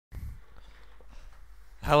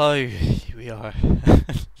Hello, we are.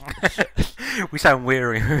 We sound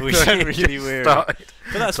weary. We sound really weary. But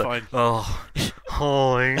that's So, fine. Oh,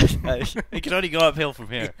 hi. It can only go uphill from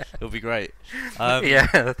here. It'll be great.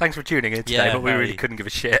 Yeah, thanks for tuning in today, yeah, but we really Harry. couldn't give a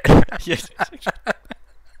shit. Yes.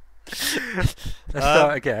 Let's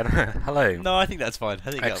start again. Hello. No, I think that's fine.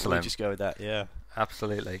 I think we'll Excellent. just go with that. Yeah.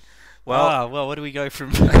 Absolutely. Well, Well, where do we go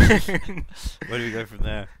from? Where do we go from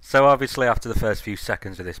there? so obviously after the first few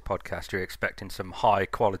seconds of this podcast, you're expecting some high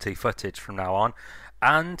quality footage from now on,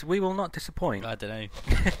 and we will not disappoint. I don't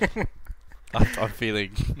know. I'm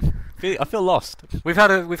feeling. I feel lost. We've had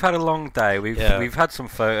a long day. We've Yeah. had some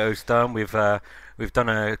photos done. We've done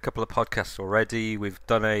a couple of podcasts already. We've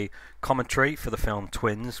done a commentary for the film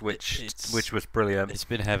Twins, which was brilliant. It's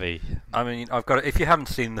been heavy. I mean, if you haven't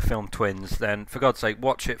seen the film Twins, then for God's sake,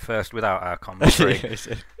 watch it first without our commentary.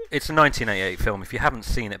 It's a 1988 film. If you haven't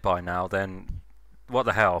seen it by now, then what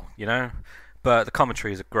the hell, you know? But the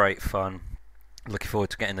commentary is a great fun. Looking forward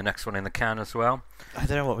to getting the next one in the can as well. I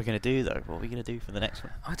don't know what we're going to do though. What are we going to do for the next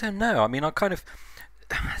one? I don't know. I mean, the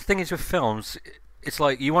thing is with films, it's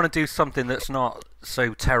like you want to do something that's not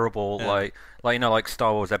so terrible, Yeah. like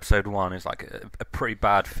Star Wars Episode 1 is like a pretty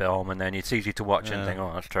bad film, and then it's easy to watch and think,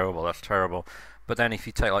 oh, that's terrible. But then if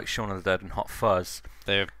you take like Shaun of the Dead and Hot Fuzz,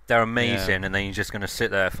 they're amazing, and then you're just going to sit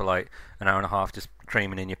there for like an hour and a half just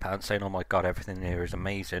creaming in your pants saying, oh my god, everything here is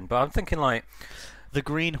amazing. But I'm thinking like The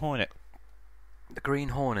Green Hornet The Green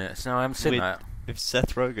Hornet. No, I haven't seen that. with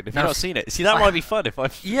Seth Rogen. If you've No, not seen it, see that might be fun. If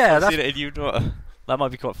I've Yeah, seen it and you've not, that might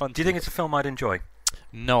be quite fun. Do you think it's a film I'd enjoy?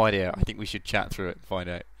 No idea. I think we should chat through it and find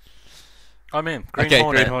out. I'm in. Okay,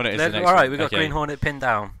 Green Hornet is the next Alright, one. we've got Okay. Green Hornet pinned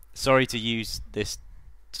down. Sorry to use this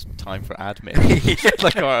time for admin.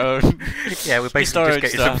 Like our own. Yeah, we're Just our basically own just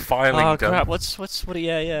getting some stuff. filing Oh done. crap! What?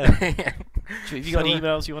 Yeah. Have you got any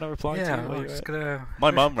emails you want to reply Yeah, to? I'm just gonna...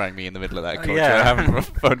 My mum rang me in the middle of that call. Yeah. I haven't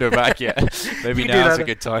phoned her back yet. Maybe You can do now's that. a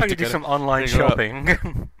good time I to could do get some online pick her up.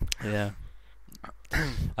 shopping. Yeah.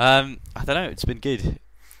 I don't know. It's been good.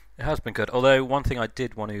 It has been good. Although one thing I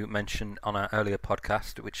did want to mention on our earlier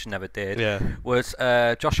podcast, which never did, Yeah. was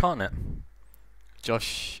Josh Hartnett.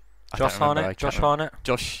 Josh. Josh Hartnett. Josh Hartnett.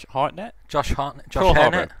 Josh Hartnett. Pearl Josh Harbor.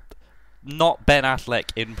 Hartnett. Not Ben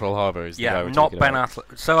Affleck in Pearl Harbor is the guy Yeah, we're not talking Ben about.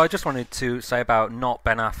 Affleck. So I just wanted to say about not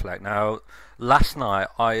Ben Affleck. Now, last night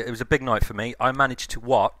it was a big night for me. I managed to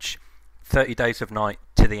watch 30 Days of Night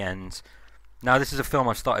to the end. Now, this is a film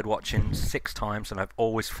I've started watching 6 times and I've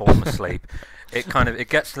always fallen asleep. It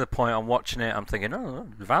gets to the point I'm watching it, I'm thinking, oh,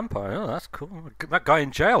 vampire, oh, that's cool. That guy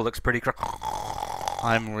in jail looks pretty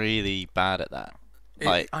I'm really bad at that.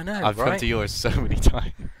 Like, I know, I've come right? to yours so many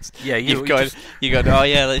times. Yeah, you go. Oh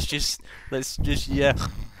yeah, let's just yeah.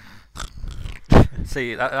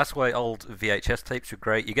 See, that's why old VHS tapes were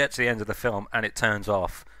great. You get to the end of the film and it turns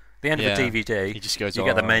off. The end Yeah. of a DVD, He just goes. you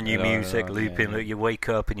get the on menu and on and music on, looping. yeah. You wake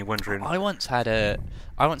up and you're wondering. I once had a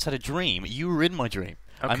dream. You were in my dream.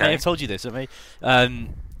 I may Okay. have told you this.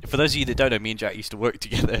 For those of you that don't know, me and Jack used to work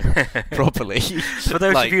together properly. For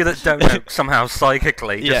those Like- of you that don't know, somehow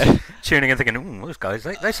psychically, just Yeah. tuning in thinking, ooh, those guys,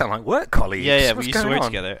 they sound like work colleagues. Yeah, we What's used to going work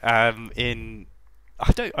on? together. I'm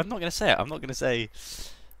not going to say it. I'm not going to say.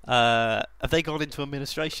 Have they gone into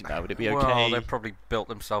administration now? Would it be okay? Well, they've probably built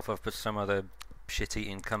themselves up as some other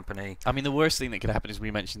shit-eating company. I mean, the worst thing that could happen is we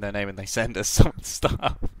mention their name and they send us some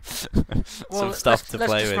stuff, some stuff to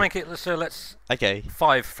let's play just with. make it. So let's Okay,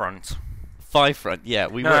 5 front. Five Front. Yeah,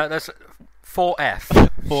 we No, were that's 4F.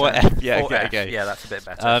 4F. Yeah, 4F. okay. Yeah, that's a bit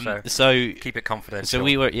better. So Keep it confidential. So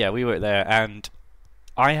we were there, and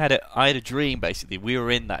I had a dream. Basically, we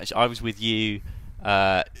were in that. I was with you,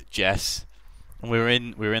 Jess, and we were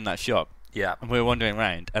in that shop, Yeah. and we were wandering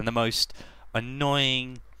around, and the most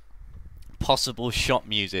annoying possible shop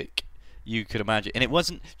music you could imagine. And it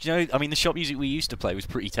wasn't. Do you know? I mean, the shop music we used to play was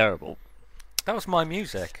pretty terrible. That was my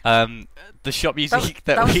music. The shop music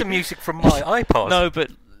That was the music from my iPod. No,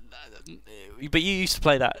 but you used to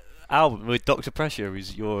play that album with Dr. Pressure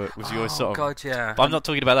was your song. Oh God, yeah. But I'm not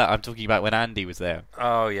talking about that. I'm talking about when Andy was there.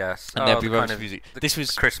 Oh yes. And oh, there'd be the rubbish kind of music. the This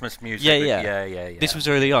was Christmas music. Yeah. Yeah. This was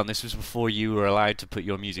early on. This was before you were allowed to put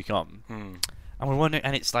your music on. Hmm. And we're wondering,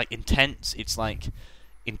 and it's like intense. It's like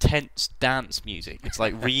intense dance music. It's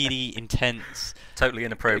like really intense, Totally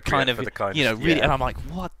inappropriate kind of for the kind. really. Yeah. And I'm like,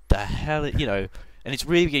 what the hell, And it's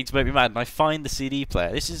really beginning to make me mad. And I find the CD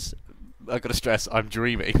player. This is. I got to stress, I'm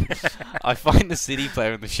dreaming. I find the CD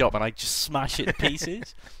player in the shop and I just smash it to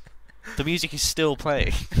pieces. The music is still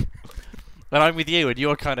playing. And I'm with you and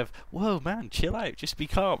you're kind of, whoa man, chill out, just be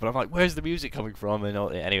calm. And I'm like, where's the music coming from? And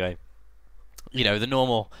all, anyway, the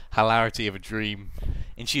normal hilarity of a dream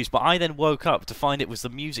ensues. But I then woke up to find it was the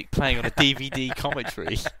music playing on a DVD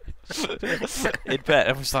commentary. in bed.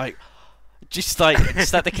 I was like, just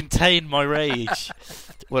had to contain my rage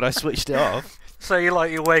when I switched it off. So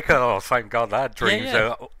you wake up, oh, thank God that dream's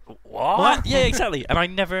Yeah. over. What? Yeah, exactly.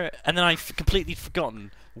 And then I completely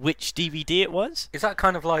forgotten which DVD it was. Is that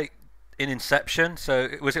kind of like in Inception? So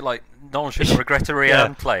was it like Non Je ne regrette rien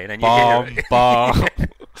Yeah. playing and you Bomb, hear it?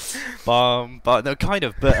 bomb, bomb. No, kind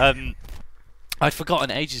of. But I'd forgotten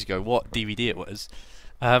ages ago what DVD it was.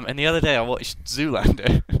 And the other day I watched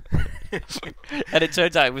Zoolander. And it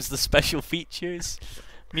turns out it was the special features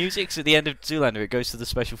music. So at the end of Zoolander, it goes to the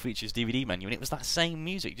special features DVD menu, and it was that same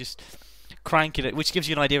music, just cranking it, which gives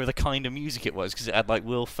you an idea of the kind of music it was, because it had like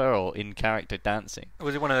Will Ferrell in character dancing.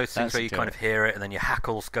 Was it one of those things where you kind of hear it and then your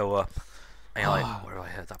hackles go up? And you're like, where have I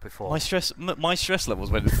heard that before? My stress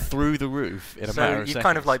levels went through the roof in a matter of seconds. So you've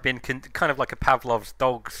kind of like been kind of like a Pavlov's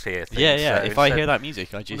dogs here thing. Yeah. So if I hear that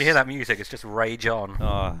music, I just... When you hear that music, it's just rage on.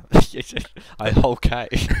 I hulk out.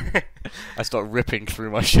 I start ripping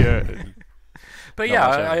through my shirt. But yeah,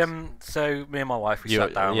 I am. So me and my wife, we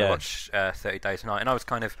sat down, we yeah. watched 30 Days a Night, and I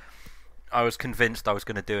was convinced I was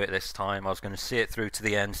going to do it this time. I was going to see it through to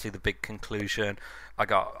the end, see the big conclusion. I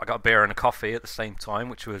got a beer and a coffee at the same time,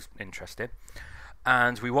 which was interesting.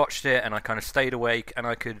 And we watched it, and I kind of stayed awake, and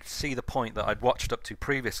I could see the point that I'd watched up to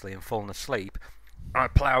previously and fallen asleep. And I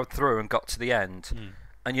ploughed through and got to the end.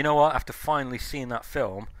 And you know what? After finally seeing that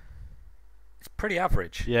film, it's pretty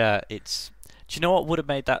average. Yeah, it's... Do you know what would have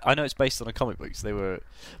made that... I know it's based on a comic books,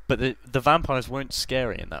 but the vampires weren't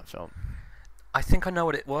scary in that film. I think I know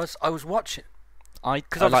what it was. I was watching...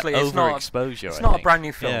 Because obviously it's not overexposure. It's not a brand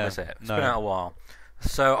new film, yeah, is it? It's no. been out a while.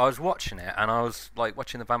 So I was watching it, and I was like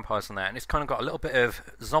watching the vampires on there, and it's kind of got a little bit of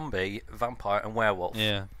zombie, vampire, and werewolf.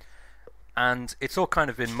 Yeah. And it's all kind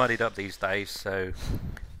of been muddied up these days. So,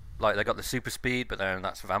 like, they got the super speed, but then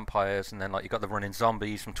that's vampires, and then like you got the running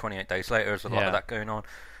zombies from 28 Days Later. There's a lot of that going on.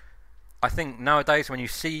 I think nowadays when you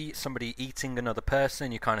see somebody eating another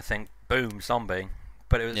person, you kind of think, boom, zombie.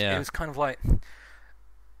 But it was kind of like,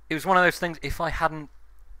 it was one of those things. If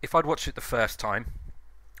I'd watched it the first time,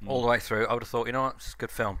 all the way through, I would have thought, you know what, it's a good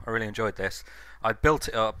film. I really enjoyed this. I built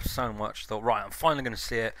it up so much. Thought, right, I'm finally going to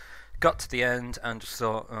see it. Got to the end and just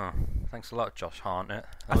thought, oh, thanks a lot, Josh Hartnett.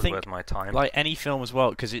 That was worth my time. Like any film as well,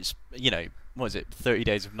 because it's, what is it, 30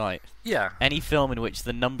 Days of Night? Yeah. Any film in which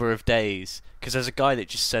the number of days, because there's a guy that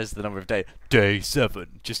just says the number of days, day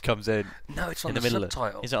 7, just comes in. No, it's on the middle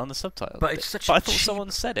subtitle. Is it on the subtitle? But it's such But a I thought cheap... someone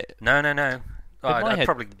said it. No. I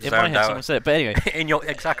probably zoned out. Someone said it, but anyway. in your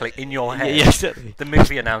head. Yeah, exactly. The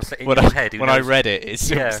movie announcer in your head. When I read it,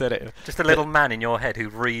 someone said it. Just a little man in your head who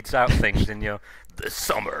reads out things in your... The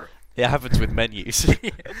summer. It happens with menus.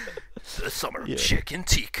 The summer of chicken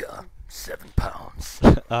tikka,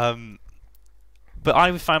 £7. But I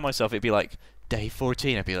would find myself, it'd be like, day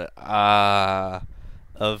 14, I'd be like,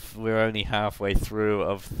 we're only halfway through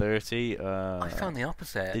of 30. I found the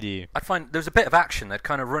opposite. Did you? I'd find there's a bit of action. They'd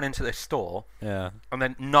kind of run into this store. Yeah. And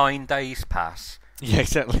then 9 days pass. Yeah,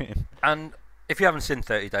 exactly. And if you haven't seen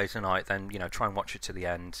 30 Days a Night, then, try and watch it to the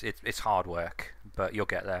end. It's hard work, but you'll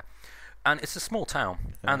get there. And it's a small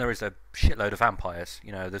town, and there is a shitload of vampires.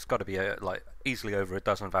 There's got to be easily over a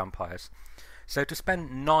dozen vampires. So to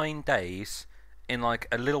spend 9 days in like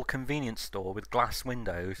a little convenience store with glass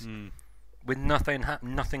windows, with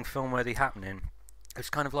nothing film-worthy happening,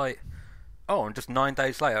 it's kind of like, oh, and just 9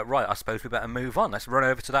 days later, right? I suppose we better move on. Let's run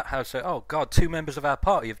over to that house. So, oh God, 2 members of our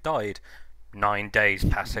party have died. 9 days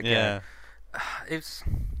pass again. Yeah.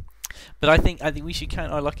 But I think we should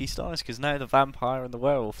count our lucky stars, because now the vampire and the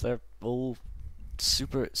werewolf, they're all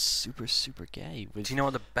super, super, super gay. Do you know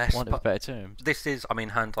what the best... Want of a better term. This is,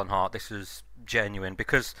 hand on heart, this is genuine,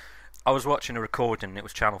 because I was watching a recording, it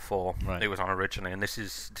was Channel 4, it was on originally, and this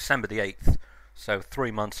is December the 8th, so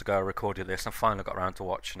 3 months ago I recorded this, and finally got around to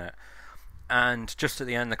watching it. And just at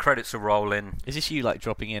the end, the credits are rolling. Is this you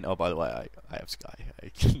dropping in? Oh, by the way, I have Sky.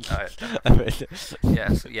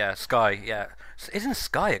 Yeah, Sky. Yeah, isn't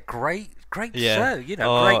Sky a great show?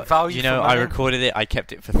 Great value. I recorded it. I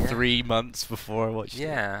kept it for 3 months before I watched it.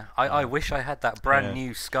 Yeah, I wish I had that brand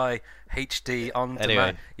new Sky HD on demand.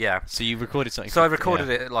 Anyway, yeah. So you recorded something. So I recorded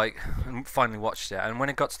it and finally watched it. And when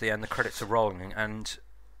it got to the end, the credits are rolling, and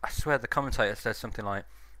I swear the commentator says something like,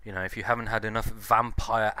 if you haven't had enough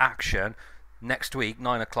vampire action. Next week,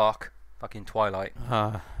 9 o'clock, fucking Twilight.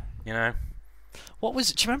 What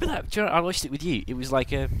was? Do you remember that? I watched it with you. It was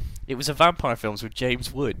it was a vampire films with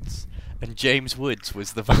James Woods, and James Woods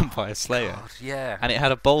was the vampire slayer. God, yeah. And it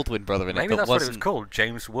had a Baldwin brother in it. Maybe that's what it was called,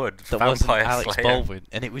 James Woods, that vampire wasn't Alex slayer. Baldwin,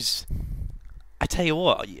 and it was. I tell you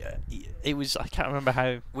what, it was. I can't remember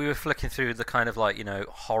how We were flicking through the kind of like,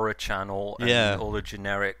 horror channel and Yeah. all the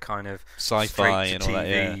generic kind of sci-fi straight and to all that.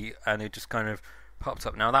 Yeah. TV, and it just kind of popped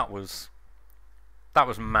up. Now that was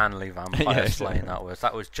manly vampire Yeah, slaying. yeah.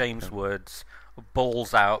 That was James Woods,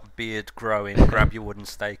 balls out, beard growing, grab your wooden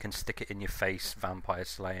stake and stick it in your face, vampire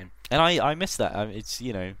slaying. And I miss that. It's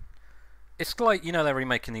It's like they're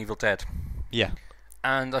remaking Evil Dead, yeah.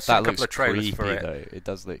 and I saw That a couple looks of trailers creepy, for it. though. It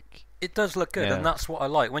does look. It does look good, Yeah. and that's what I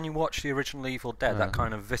like. When you watch the original Evil Dead, that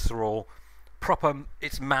kind of visceral, proper,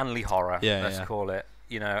 it's manly horror, Yeah, let's yeah. call it.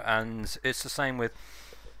 And it's the same with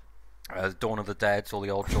Dawn of the Dead, all the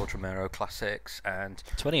old George Romero classics, and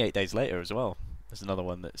 28 Days Later as well. There's another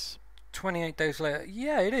one that's 28 Days Later.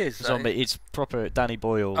 Yeah, it is. zombie. It's proper Danny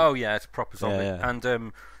Boyle. Oh yeah, it's a proper zombie. Yeah. And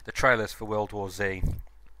the trailers for World War Z.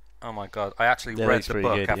 Oh my god, I actually Yeah, read looks the pretty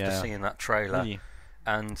book good, after yeah. seeing that trailer, Really?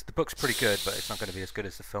 and the book's pretty good, but it's not going to be as good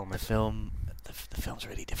as the film The is. film, the film's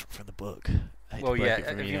really different from the book. I hate to Well, break yeah, it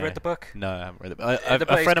from have you, you yeah. read the book? No, I haven't read it. The A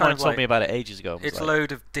book is friend of kind mine of told like- me about it ages ago. and was It's a like,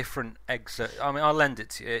 load of different excerpts. I mean, I'll lend it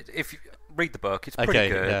to you. If you read the book, it's pretty Okay,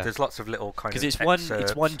 good. yeah. There's lots of little kind of because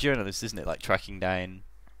it's one journalist, isn't it? Like tracking down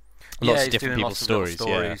lots he's of different doing people's lots of little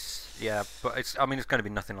stories. Yeah, but it's going to be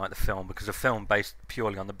nothing like the film, because a film based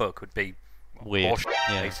purely on the book would be Weird. bullshit,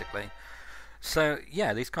 Yeah. basically. So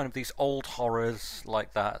yeah, these old horrors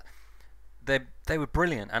like that, they were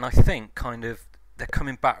brilliant, and I think kind of they're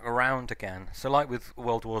coming back around again. So like with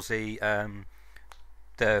World War Z,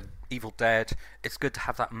 the Evil Dead, it's good to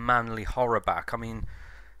have that manly horror back. I mean,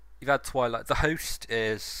 you've had Twilight. The Host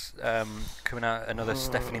is coming out, another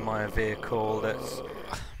Stephanie Meyer vehicle.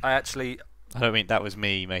 I don't mean that was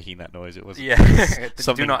me making that noise. It was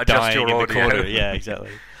something do not adjust dying your in the audio. corner. Yeah, exactly.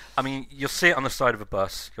 I mean, you'll see it on the side of a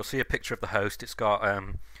bus. You'll see a picture of the Host. It's got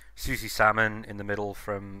Susie Salmon in the middle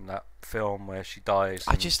from that film where she dies.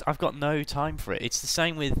 I've got no time for it. It's the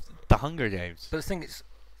same with the Hunger Games. But the thing is,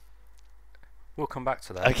 we'll come back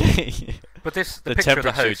to that. Okay. But the The picture of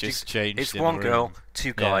the temperature Host, just changed it's in one the girl, room.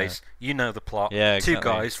 two guys. You know the plot. Yeah, Two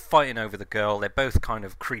exactly. guys fighting over the girl. They're both kind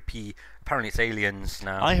of creepy. Apparently, it's aliens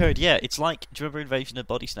now. I heard, yeah, it's like, do you remember Invasion of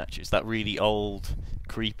Body Snatchers? That really old,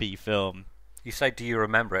 creepy film. You say, do you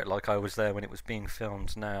remember it? Like I was there when it was being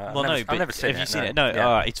filmed. No, Well, I've never seen it. have you seen no. it?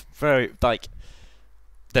 No, Yeah. it's very, like,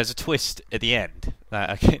 there's a twist at the end.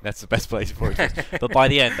 Okay, that's the best place for it. But by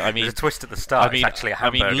the end, I mean... There's a twist at the start. I mean, it's actually a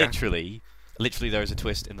hamburger. literally, there is a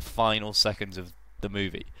twist in the final seconds of the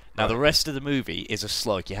movie. Now, Right. the rest of the movie is a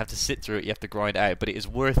slog. You have to sit through it. You have to grind it out. But it is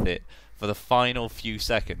worth it for the final few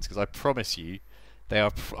seconds, because I promise you, they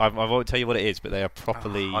are. I won't tell you what it is, but they are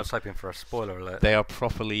properly. I was hoping for a spoiler alert. They are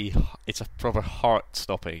properly. It's a proper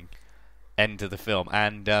heart-stopping end to the film,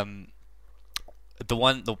 and the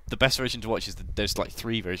best version to watch is there's like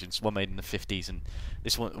three versions. One made in the 50s, and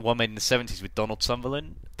this one made in the 70s with Donald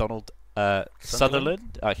Sutherland.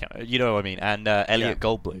 Sutherland. I can't. You know what I mean? And Elliot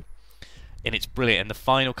Goldblum. And it's brilliant. And the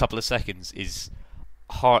final couple of seconds is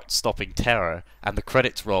heart-stopping terror, and the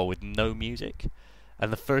credits roll with no music.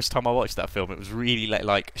 And the first time I watched that film, it was really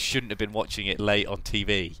like shouldn't have been watching it late on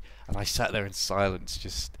TV, and I sat there in silence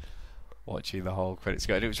just watching the whole credits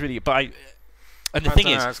go. And it was really, and the thing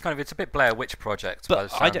is, it's a bit Blair Witch Project by the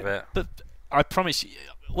but I sound of don't. it. But I promise you,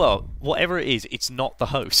 well, whatever it is, it's not the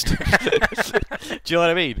Host. Do you know what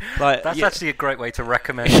I mean? Like, That's yeah, actually a great way to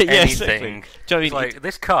recommend Yeah, anything. exactly. Do you know what I mean? It's like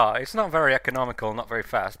this car, it's not very economical, not very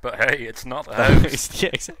fast, but hey, it's not the Host. Yeah,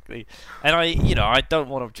 exactly. And I don't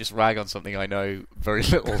want to just rag on something I know very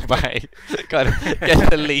little about. Kind of get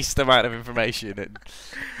the least amount of information and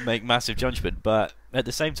make massive judgment. But at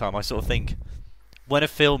the same time, I sort of think when a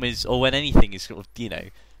film is, or when anything is sort of,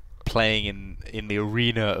 playing in the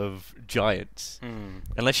arena of giants,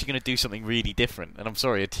 unless you're going to do something really different. And I'm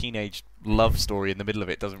sorry, a teenage love story in the middle of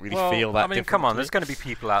it doesn't really feel that I mean, different. come on, to there's me. going to be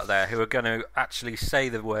people out there who are going to actually say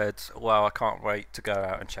the words, "Wow, I can't wait to go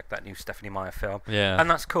out and check that new Stephanie Meyer film." Yeah. And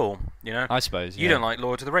that's cool, I suppose. You don't like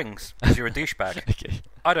Lord of the Rings because you're a douchebag. Okay.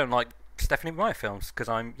 I don't like Stephanie Meyer films because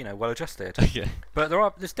I'm, well adjusted. Okay. But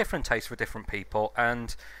there's different tastes for different people,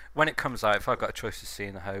 and when it comes out, if I've got a choice to see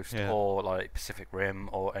in The Host or like Pacific Rim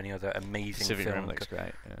or any other amazing Pacific film, Rim looks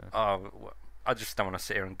great. Yeah. I just don't want to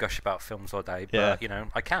sit here and gush about films all day, Yeah.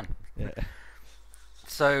 but I can. Yeah.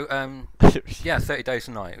 So 30 Days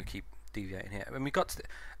a Night. We keep deviating here. When we got to,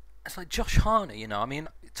 it's like Josh Harney. I mean,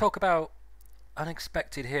 talk about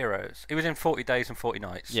unexpected heroes. He was in 40 Days and 40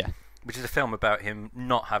 Nights. Yeah. Which is a film about him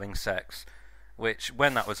not having sex. Which,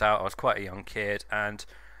 when that was out, I was quite a young kid, and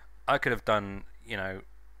I could have done,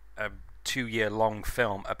 a 2-year-long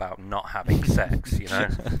film about not having sex. You know,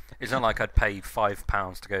 it's not like I'd pay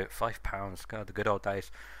 £5 to go. £5, God, the good old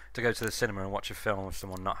days, to go to the cinema and watch a film of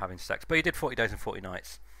someone not having sex. But he did 40 Days and 40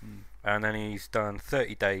 Nights, and then he's done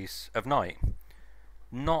 30 Days of Night.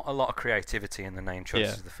 Not a lot of creativity in the name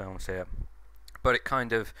choices of the films here, but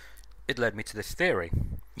it led me to this theory.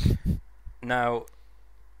 Now,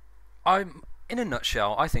 in a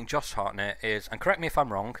nutshell, I think Josh Hartnett is, and correct me if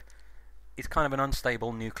I'm wrong, he's kind of an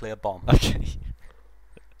unstable nuclear bomb. Okay.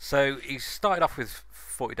 So he started off with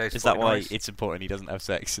 40 Days. Is that why Nights. it's important he doesn't have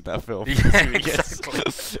sex in that film? Yeah, exactly.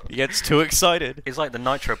 He gets too excited. It's like the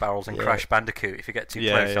nitro barrels in Crash Bandicoot. If you get too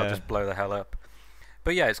close, they'll just blow the hell up.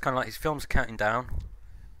 But yeah, it's kind of like his films are counting down,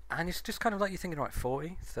 and it's just kind of like you're thinking, right,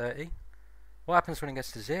 40, 30. What happens when it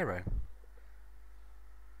gets to 0?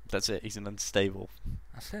 That's it. He's an unstable.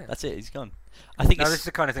 That's it. That's it. He's gone. I think now it's this is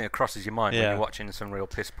the kind of thing that crosses your mind when you're watching some real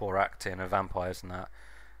piss poor acting of vampires and that.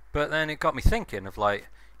 But then it got me thinking of, like,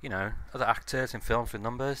 you know, other actors in films with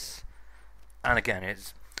numbers. And again,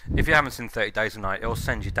 it's, if you haven't seen 30 Days a Night, it'll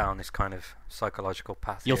send you down this kind of psychological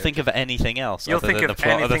path. You'll think of anything else. You'll other think than of the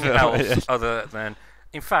plot anything of the film. else other than.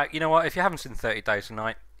 In fact, you know what? If you haven't seen 30 Days a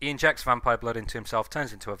Night, he injects vampire blood into himself,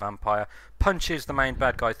 turns into a vampire, punches the main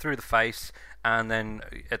bad guy through the face, and then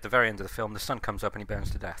at the very end of the film, the sun comes up and he burns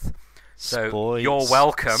to death. So you're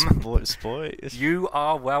welcome. Spoilers. You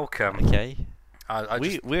are welcome. Okay.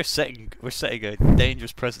 We're setting a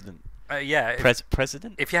dangerous precedent. Yeah.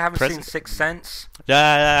 President? If you haven't seen Sixth Sense,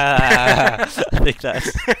 I think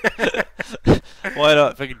that's why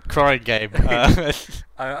not? Fucking Crying Game.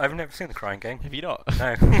 I've never seen The Crying Game. Have you not?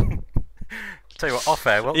 No. Tell you what, off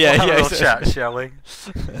air, we'll have a little chat, shall we?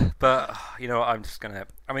 But you know what, I'm just gonna.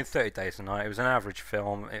 I mean, 30 Days a Night. It was an average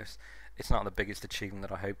film. It's not the biggest achievement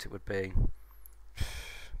that I hoped it would be,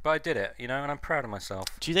 but I did it, you know, and I'm proud of myself.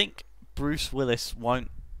 Do you think Bruce Willis won't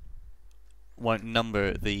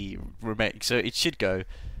number the remake? So it should go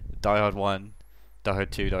Die Hard 1, Die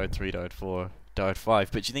Hard 2, Die Hard 3, Die Hard 4, Die Hard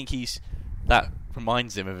 5. But do you think that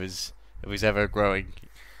reminds him of his ever growing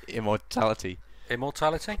immortality?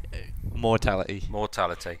 Immortality?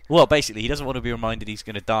 Mortality. Well, basically, he doesn't want to be reminded he's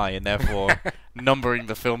going to die, and therefore numbering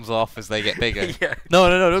the films off as they get bigger. Yeah. No,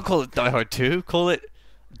 don't call it Die Hard 2. Call it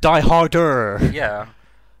Die Harder. Yeah.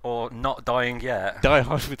 Or Not Dying Yet. Die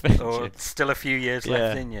Hard with Vengeance. Or Still a Few Years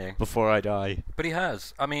Left in You. Before I Die. But he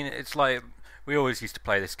has. I mean, it's like, we always used to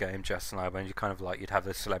play this game, Jess and I, when you kind of like, you'd have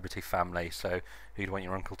the celebrity family, so who'd want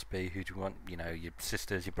your uncle to be, who'd you want, you know, your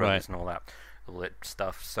sisters, your brothers, and all that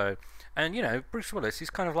stuff. So, and you know, Bruce Willis, he's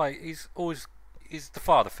kind of like, he's the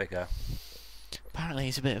father figure. Apparently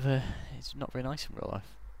he's not very nice in real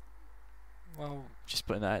life. Well, just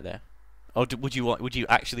putting that out there. Oh, would you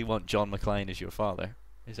actually want John McClane as your father?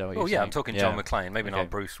 Is that what you're saying? I'm talking John McClane, maybe not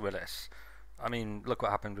Bruce Willis. I mean, look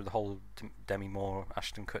what happened with the whole Demi Moore,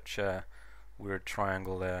 Ashton Kutcher weird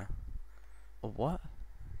triangle there. What?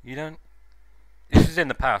 You don't? This is in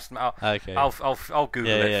the past. I'll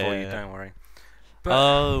Google it for you. Yeah. Don't worry.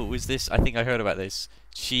 But was this? I think I heard about this.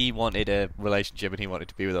 She wanted a relationship, and he wanted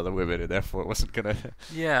to be with other women, and therefore it wasn't gonna.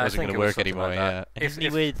 Wasn't gonna work anymore. Like yeah. Isn't he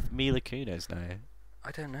with Mila Kunis now?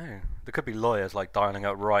 I don't know. There could be lawyers like dialing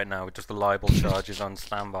up right now with just the libel charges on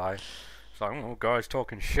standby. It's like, oh, guys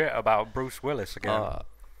talking shit about Bruce Willis again.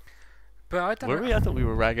 But I don't know. Were we? I thought we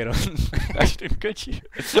were ragging on Ashton Kutcher.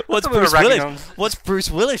 What's Bruce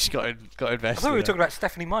Willis got invested? I thought we were talking about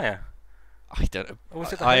Stephanie Meyer. I don't know.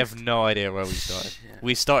 I have no idea where we started.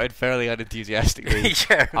 We started fairly unenthusiastically.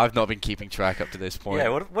 Yeah. I've not been keeping track up to this point. Yeah.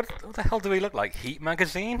 What the hell do we look like? Heat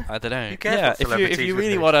magazine? I don't know. Who cares if you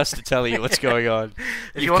really want us to tell you what's going on,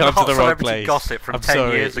 if you want come the hot to the wrong celebrity place. Gossip from 10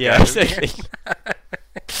 sorry. years ago. Yeah, exactly.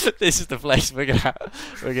 This is the place we're gonna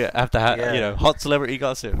have to have. Yeah. You know, hot celebrity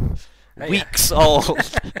gossip. Hey, Weeks old.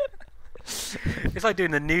 It's like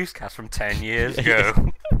doing the newscast from 10 years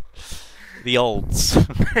ago. The olds.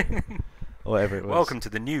 Whatever it was. Welcome to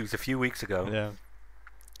the news a few weeks ago. Yeah.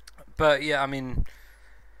 But yeah, I mean,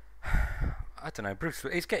 I don't know. Bruce,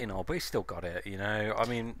 he's getting old, but he's still got it. You know, I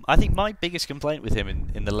mean, I think my biggest complaint with him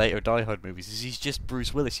in the later Die Hard movies is he's just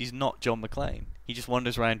Bruce Willis. He's not John McClane. He just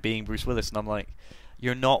wanders around being Bruce Willis, and I'm like,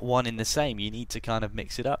 you're not one in the same. You need to kind of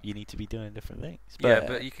mix it up. You need to be doing different things.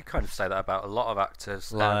 But you could kind of say that about a lot of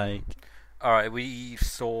actors. Like, all right, we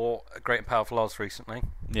saw Great and Powerful Oz recently.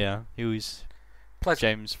 Yeah, he was.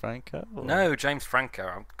 James Franco? Or? No, James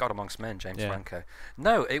Franco. God amongst men, James Franco.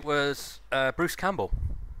 No, it was Bruce Campbell.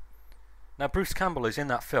 Now, Bruce Campbell is in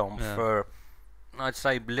that film for, I'd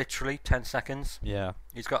say, literally 10 seconds. Yeah.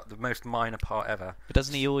 He's got the most minor part ever. But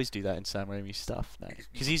doesn't he always do that in Sam Raimi's stuff now?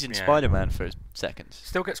 Because he's in Spider-Man for seconds.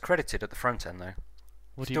 Still gets credited at the front end, though.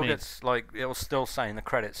 What do you Still mean? gets like it'll still say in the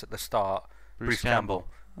credits at the start Bruce Campbell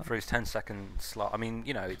for his 10-second slot. I mean,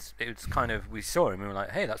 you know, it's kind of, we saw him and we were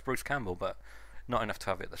like, hey, that's Bruce Campbell, but not enough to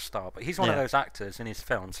have it at the start. But he's one of those actors in his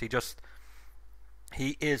films.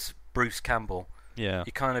 He is Bruce Campbell. Yeah.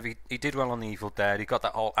 He did well on The Evil Dead. He got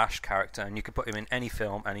that old Ash character, and you could put him in any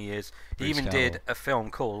film, and he is. He even did a film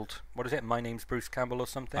called, what is it? My Name's Bruce Campbell or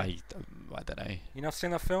something. I don't know. You not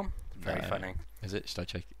seen that film? Very funny. Is it? Should I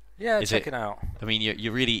check it? Yeah, check it out. I mean,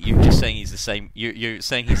 you're just saying he's the same. You're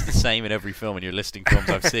saying he's the same in every film, and you're listing films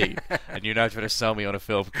I've seen, and you're now trying to sell me on a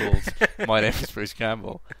film called My Name is Bruce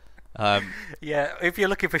Campbell. Yeah, if you're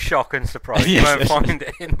looking for shock and surprise, you won't find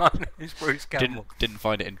it in My Name is Bruce Campbell. Didn't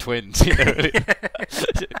find it in Twins. You know?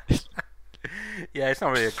 Yeah, it's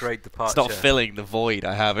not really a great departure. It's not filling the void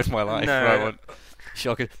I have in my life. No. Where I want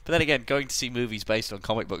shocking. But then again, going to see movies based on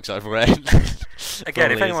comic books I've read.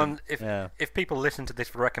 Again, if people listen to this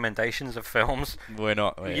for recommendations of films, we're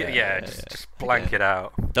not. Just blank it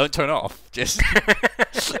out. Don't turn off. Just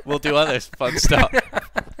we'll do other fun stuff.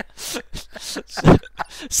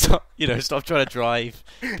 Stop trying to drive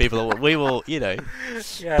people. We will, there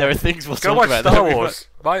are things we'll go talk watch about. Star Wars.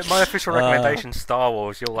 My official recommendation, Star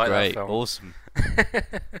Wars. You'll like great, that film. Awesome.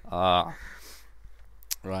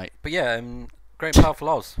 Right. But yeah, Great and Powerful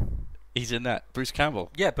Oz. He's in that. Bruce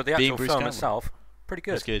Campbell. Yeah, but the actual film itself, pretty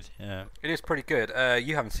good. It's good. Yeah. It is pretty good.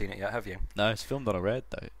 You haven't seen it yet, have you? No, it's filmed on a red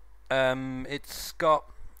though. It's got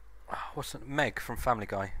Meg from Family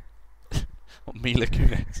Guy. Mila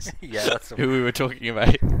Kunis. Yeah, that's who we were talking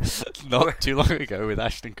about not too long ago with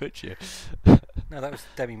Ashton Kutcher. No, that was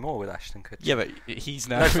Demi Moore with Ashton Kutcher. Yeah, but he's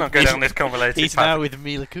now. Let's not go down this convoluted He's path. now with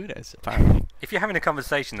Mila Kunis, apparently. If you're having a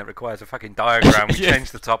conversation that requires a fucking diagram, we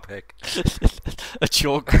change the topic. A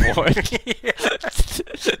chalkboard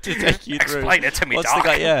to take you through. Explain it to me, What's Doc. the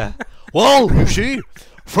guy? Yeah. Well, you see,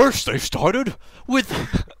 first they started with.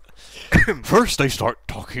 First they start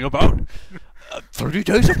talking about 30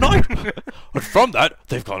 Days of Night, and from that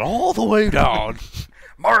they've gone all the way down.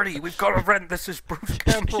 Marty, we've got to rent this as Bruce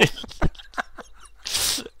Campbell.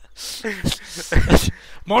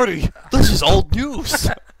 Marty, this is old news.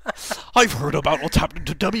 I've heard about what's happening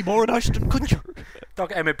to Demi Moore and Ashton Kutcher.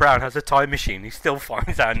 Doc Emmett Brown has a time machine. He still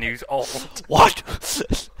finds our news old. What?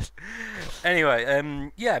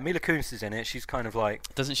 Anyway, yeah, Mila Kunis is in it. She's kind of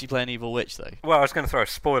like... Doesn't she play an evil witch, though? Well, I was going to throw a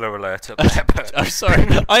spoiler alert up there, but... I'm sorry.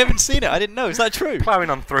 I haven't seen it. I didn't know. Is that true? Ploughing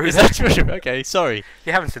on through. Is that true? Okay, sorry. If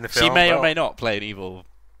you haven't seen the film... She may or may not play an evil...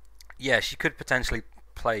 Yeah, she could potentially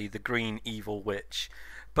play the green evil witch.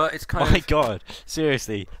 But it's kind My of... God,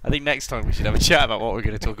 seriously, I think next time we should have a chat about what we're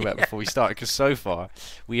going to talk about before we start, because so far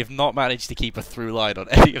we have not managed to keep a through line on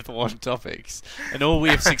any of the one topics, and all we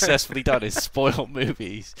have successfully done is spoil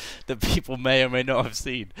movies that people may or may not have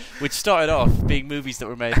seen, which started off being movies that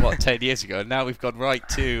were made, 10 years ago, and now we've gone right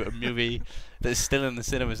to a movie that's still in the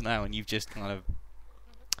cinemas now, and you've just kind of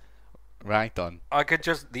ranked on. I could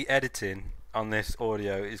just... The editing on this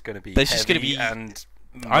audio is going to be There's just going to be... and...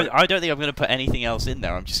 I don't think I'm going to put anything else in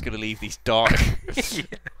there. I'm just going to leave these dark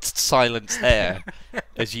silence there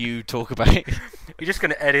as you talk about it. You're just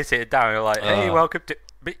going to edit it down. You're like, hey, welcome to...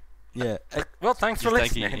 Yeah. Well, thanks for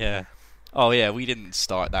listening. Yeah. Oh, yeah, we didn't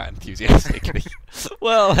start that enthusiastically.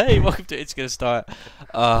 Well, hey, welcome to... It's going to start...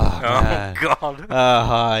 Oh, God.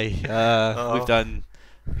 Hi. We've done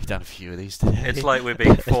a few of these today. It's like we're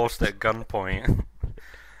being forced at gunpoint.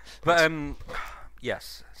 But,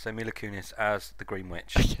 yes... So Mila Kunis as the Green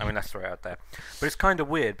Witch. I mean, that's right out there. But it's kind of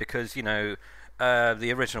weird because, the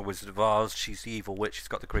original Wizard of Oz, she's the evil witch, she's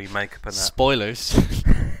got the green makeup and that. Spoilers.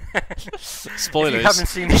 Spoilers. If you haven't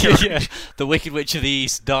seen it. Yeah, the Wicked Witch of the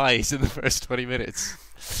East dies in the first 20 minutes.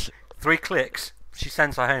 3 clicks, she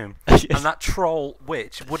sends her home. Yes. And that troll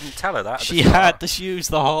witch wouldn't tell her that. She had the shoes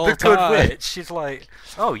the whole time. The good witch, she's like,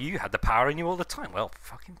 oh, you had the power in you all the time. Well,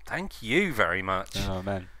 fucking thank you very much. Oh,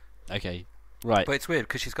 man. Okay. Right. But it's weird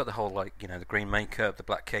because she's got the whole, the green makeup, the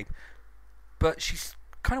black cape. But she's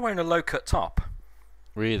kind of wearing a low-cut top.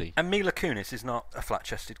 Really? And Mila Kunis is not a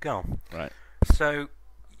flat-chested girl. Right. So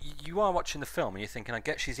you are watching the film and you're thinking, I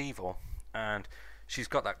get she's evil. And she's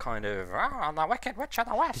got that kind of, the Wicked Witch of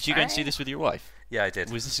the West. Did you go and see this with your wife? Yeah, I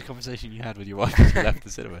did. Was this a conversation you had with your wife as you left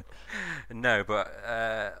the cinema? No, but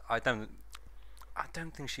I don't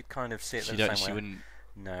think she'd kind of see it the same way. She wouldn't...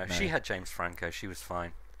 No, she had James Franco. She was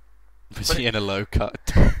fine. Was he in a low cut?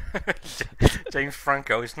 James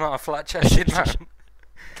Franco is not a flat-chested man.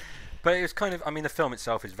 But it was kind of... I mean, the film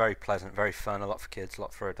itself is very pleasant, very fun, a lot for kids, a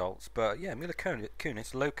lot for adults. But yeah, Mila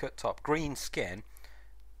Kunis, low-cut top, green skin,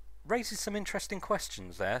 raises some interesting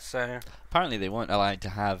questions there. So apparently they weren't allowed to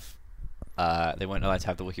have...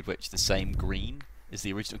 the Wicked Witch the same green is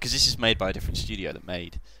the original, because this is made by a different studio that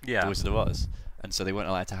made Yeah. The Wizard of Oz, and so they weren't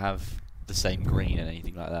allowed to have the same green and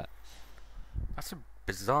anything like that. That's a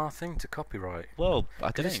bizarre thing to copyright. Well, I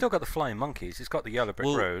Because don't it's know. still got the flying monkeys. It's got the Yellow Brick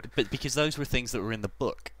Road. But because those were things that were in the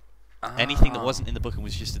book. Anything that wasn't in the book and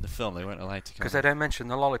was just in the film, they weren't allowed to. Because they don't mention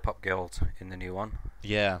the Lollipop Guild in the new one.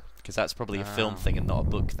 Yeah, because that's probably a film thing and not a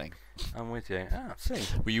book thing. I'm with you. Ah, see.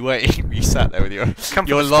 Were you waiting? Were you sat there with your Come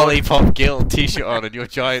for the spoil- Lollipop Guild T-shirt on and your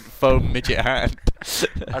giant foam midget hand?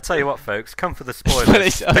 I'll tell you what, folks. Come for the But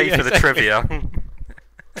spoilers. it's- Stay yeah, for the exactly. trivia.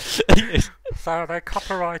 So they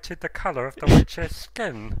copyrighted the colour of the witch's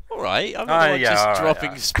skin. All right, I'm not yeah, just all right,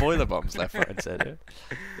 dropping yeah. spoiler bombs left, right, and centre.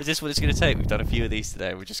 Is this what it's going to take? We've done a few of these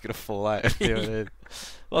today. We're just going to fall out. And do it.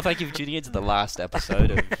 Well, thank you for tuning in to the last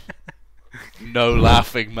episode of No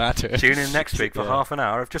Laughing Matter. Tune in next week for Yeah. half an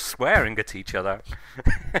hour of just swearing at each other.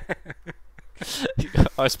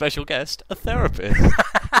 Our special guest, a therapist,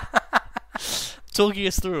 talking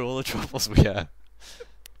us through all the troubles we have.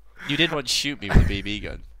 You did once shoot me with a BB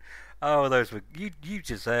gun. Oh, those were you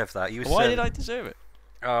deserve that. You were Why so- did I deserve it?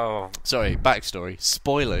 Oh, Sorry, backstory.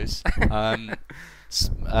 Spoilers.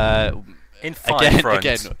 in 5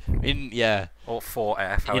 fronts. Yeah. Or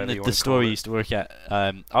 4F, however In you the want to store call we it. used to work at,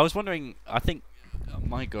 I was wondering. I think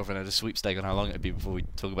my girlfriend had a sweepstake on how long it'd be before we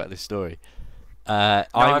talk about this story. Now,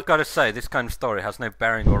 I've got to say, this kind of story has no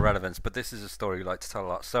bearing or relevance, but this is a story you like to tell a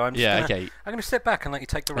lot. So I'm just okay. I'm going to sit back and let you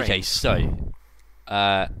take the reins. Okay, so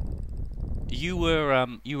you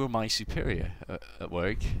were my superior at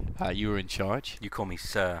work. You were in charge. You call me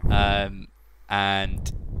sir.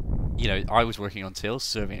 And you know, I was working on tills,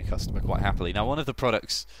 serving a customer quite happily. Now, one of the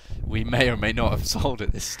products we may or may not have sold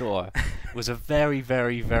at this store was a very,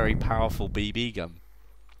 very, very powerful BB gun.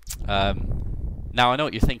 Now, I know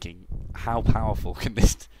what you're thinking. How powerful can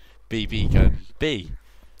this BB gun be?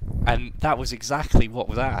 And that was exactly what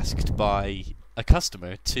was asked by a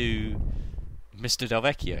customer to Mr.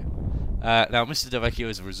 Delvecchio. Now, Mr. Delvecchio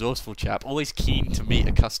is a resourceful chap, always keen to meet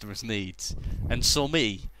a customer's needs, and saw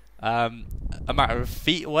me a matter of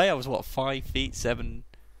feet away. I was, 5 feet, 7?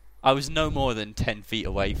 I was no more than 10 feet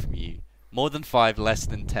away from you. More than 5, less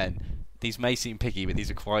than 10. These may seem picky, but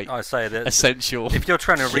these are quite I say that essential. if you're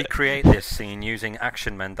trying to recreate this scene using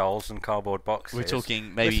Action Men dolls and cardboard boxes, We're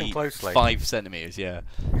talking listen maybe closely. 5 centimeters, yeah.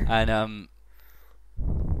 And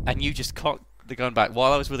you just cocked the gun back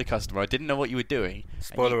while I was with a customer. I didn't know what you were doing. and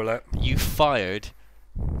Spoiler alert. You fired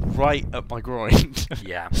right at my groin.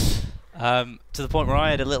 Yeah. To the point where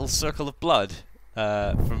I had a little circle of blood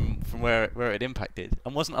from where it had impacted,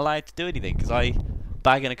 and wasn't allowed to do anything because I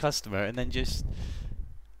bagging a customer and then just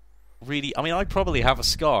really. I mean, I probably have a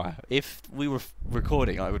scar. If we were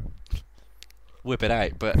recording, I would whip it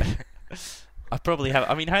out, but I probably have.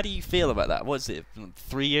 I mean, how do you feel about that? What's it?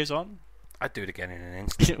 3 years on? I'd do it again in an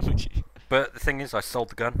instant. Would you? But the thing is, I sold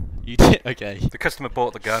the gun. You did? Okay, The customer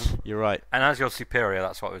bought the gun, you're right. and as your superior,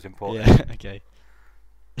 that's what was important. Yeah. Okay.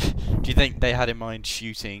 Do you think they had in mind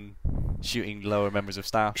shooting lower members of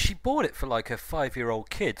staff? She bought it for like a 5-year-old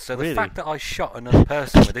kid, so the Really? fact that I shot another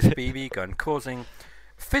person with this BB gun, causing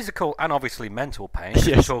physical and obviously mental pain, 'cause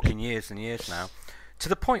we're Yes. talking years and years now, to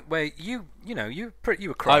the point where you were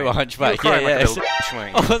I crying. were hunchback. You were crying Yeah, like yeah. a little bitch,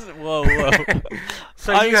 weren't I you? wasn't. Whoa.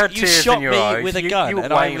 So I you was- had tears shot in your me eyes. with a you, gun, you were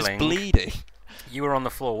and I was wailing. bleeding. You were on the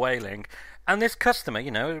floor wailing. And this customer,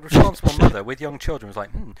 a responsible mother with young children was like,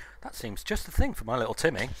 that seems just the thing for my little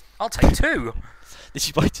Timmy. I'll take 2. Did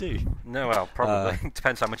she buy 2? No, well, probably.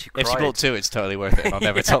 Depends how much you cried. If she bought 2, it's totally worth it, and I'll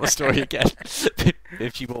never tell the story again.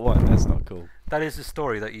 If she bought 1, that's not cool. That is the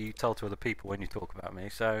story that you tell to other people when you talk about me.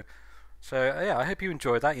 So yeah, I hope you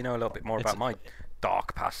enjoyed that. You know a little bit more about my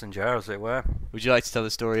dark passenger, as it were. Would you like to tell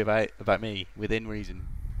the story about me within reason?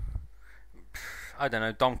 I don't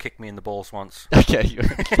know. Dom kicked me in the balls once. Okay.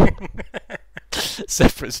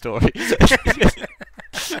 Separate story.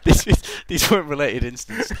 These weren't related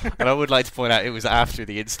incidents, and I would like to point out it was after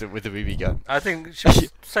the incident with the BB gun. I think should we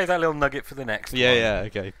save that little nugget for the next one. Yeah,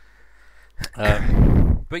 okay.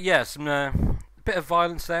 But yeah, some bit of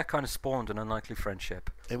violence there kind of spawned an unlikely friendship.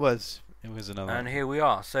 It was another. And here we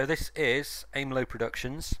are. So this is Aim Low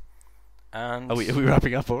Productions. And Are we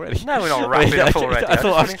wrapping up already? No, we're not wrapping up already. I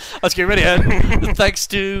thought I was getting ready. Thanks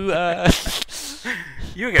to.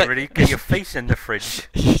 You were getting ready to get your face in the fridge.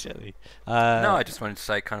 Exactly. No, I just wanted to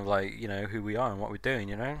say kind of like, who we are and what we're doing,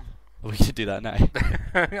 We can do that now.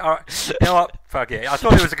 Alright, you know what? Fuck it. I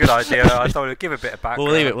thought it was a good idea. I thought it would give a bit of background.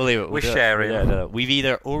 We'll leave it. We're We're sharing. No. We've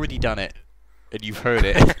either already done it, and you've heard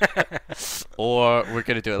it, or we're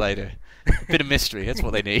going to do it later. Bit of mystery. That's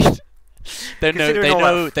what they need. They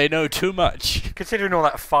know too much. Considering all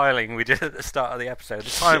that filing we did at the start of the episode, the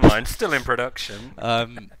timeline's still in production.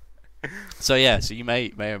 So yeah, so you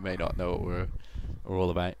may or may not know what we're all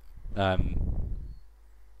about.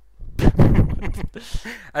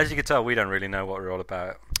 As you can tell, we don't really know what we're all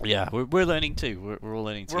about. Yeah, we're learning too. We're all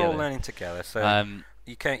learning together. We're all learning together. So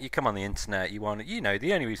you come on the internet.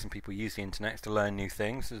 The only reason people use the internet is to learn new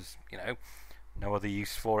things. There's no other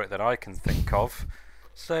use for it that I can think of.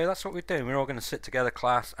 So that's what we're doing. We're all going to sit together,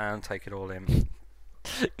 class, and take it all in.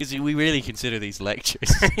 Because we really consider these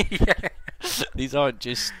lectures. Yeah. These aren't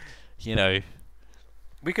just,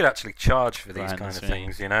 We could actually charge for these Grand kind of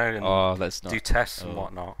thing. things, and let's not do tests and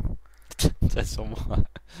whatnot. That's someone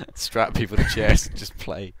strap people to chairs and just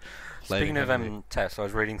play. Speaking of tests, I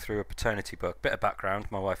was reading through a paternity book. Bit of background: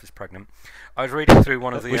 my wife is pregnant. I was reading through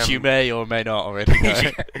one of the which you may or may not already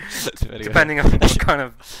know. Depending on what kind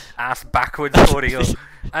of ass backwards audio.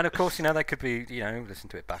 And of course, that could be listen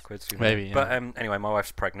to it backwards. Maybe. Yeah. But anyway, my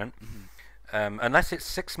wife's pregnant. Unless it's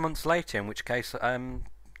 6 months later, in which case, I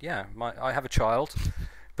have a child.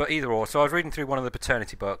 But either or. So I was reading through one of the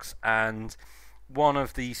paternity books, and one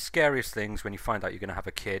of the scariest things when you find out you're going to have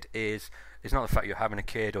a kid is not the fact you're having a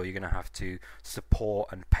kid or you're going to have to support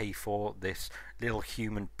and pay for this little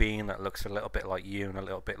human being that looks a little bit like you and a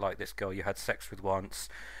little bit like this girl you had sex with once.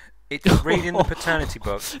 It's reading the paternity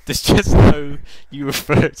book. There's just no you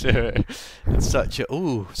refer to her in such a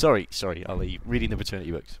sorry, Ali. Reading the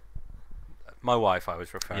paternity books. My wife, I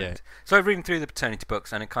was referring to. So I was reading through the paternity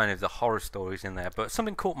books and the horror stories in there, but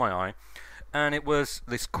something caught my eye. And it was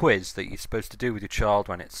this quiz that you're supposed to do with your child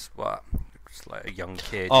when it's like a young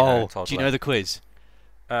kid. Do you know the quiz?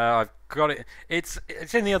 I've got it. It's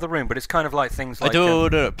in the other room, but it's kind of like things like.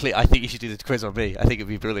 No, please. I think you should do the quiz on me. I think it'd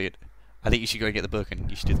be brilliant. I think you should go and get the book and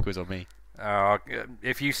you should do the quiz on me.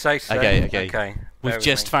 If you say so. Okay. We've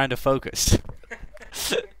just found a focus.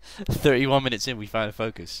 31 minutes in, we found a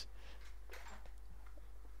focus.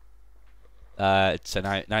 So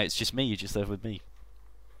now it's just me. You just live with me.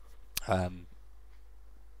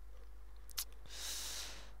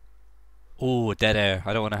 Dead air.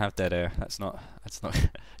 I don't want to have dead air. That's not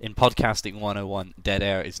in podcasting 101. Dead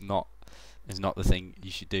air is not the thing you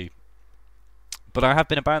should do. But I have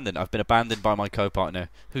been abandoned. I've been abandoned by my co-partner,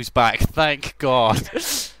 who's back. Thank God.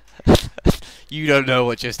 You don't know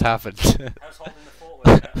what just happened. I was holding the fort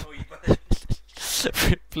with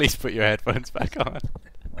it. Please put your headphones back on.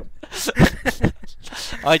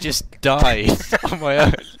 I just died on my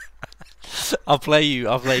own. I'll play you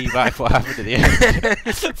back what happened at the end.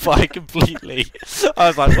 But I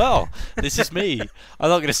was like, well, this is me. I'm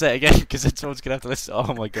not going to say it again because then someone's going to have to listen.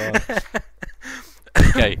 Oh my God.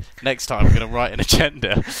 Okay, next time I'm going to write an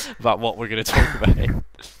agenda about what we're going to talk about.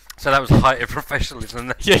 So that was the height of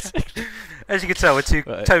professionalism. Yes. As you can tell, we're two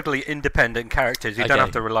totally independent characters. You don't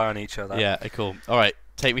have to rely on each other. Yeah, cool. All right,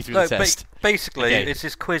 take me through the test. Basically, it's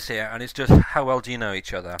this quiz here, and it's just how well do you know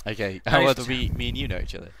each other. Okay, how well do me and you know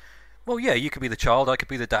each other? Well, yeah, you could be the child, I could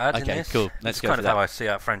be the dad. Okay, in this. Cool. Let's go. That's kind of how I see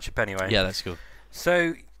our friendship, anyway. Yeah, that's cool.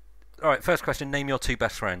 So, all right, first question: name your two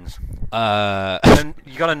best friends. And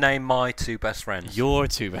you got to name my two best friends. Your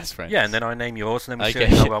two best friends. Yeah, and then I name yours, and then we see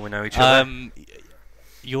how well we know each other.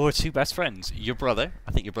 Your two best friends. Your brother.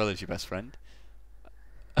 I think your brother's your best friend.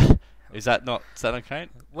 Does that not count?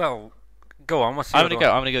 Well, go on. I'm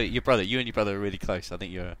gonna go. Your brother. You and your brother are really close. I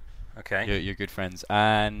think you're You're good friends.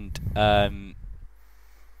 And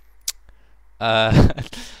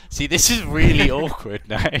see, this is really awkward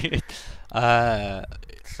now.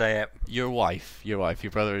 Say it. Your wife, your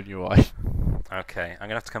brother, and your wife. Okay, I'm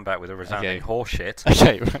gonna have to come back with a resounding horseshit.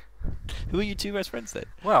 Okay, right. Who are your two best friends then?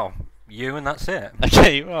 Well, you and that's it.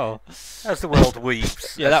 Okay, well, as the world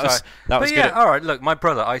weeps. Yeah, that was good. Yeah, all right. Look, my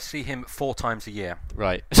brother, I see him 4 times a year.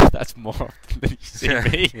 Right, that's more often than you see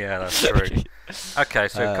me. Yeah, that's true. Okay,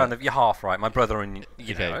 so kind of you're half right. My brother and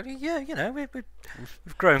you know, we've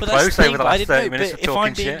grown close over the last 30 minutes of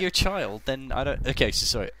talking shit. If I'm being your child, then I don't. Okay, so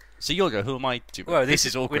sorry. So you'll go. Who are my two? Well, this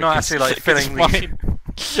is awkward. We're not actually like filling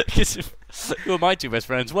these. Who are my two best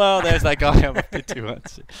friends? Well, there's that guy I'm a bit too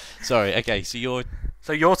much. Sorry. Okay, so you're.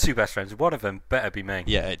 So your two best friends. One of them better be me.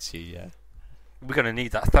 Yeah, it's you. Yeah. We're gonna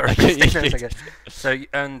need that therapist. So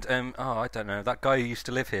and I don't know, that guy who used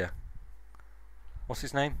to live here. What's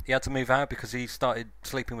his name? He had to move out because he started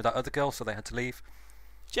sleeping with that other girl, so they had to leave.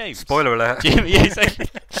 James. Spoiler alert. Jim. Yeah,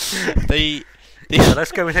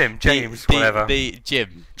 let's go with him. James, whatever.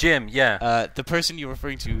 Jim. Jim, yeah. The person you're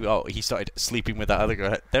referring to, he started sleeping with that other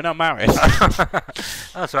girl. They're not married.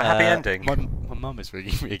 Oh, so a happy ending. My mum is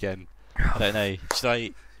ringing me again. I don't know. Should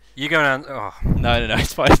I... You go around... Oh. No,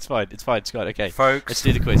 it's fine, Scott. Okay. Folks. Let's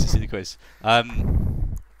do the quiz.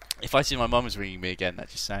 If I see my mum was ringing me again, that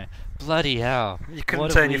just saying, bloody hell. You couldn't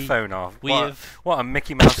what turn have your phone off. We What, have what a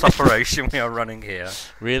Mickey Mouse operation we are running here.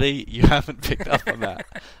 really. You haven't picked up on that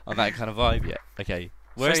kind of vibe yet. Okay.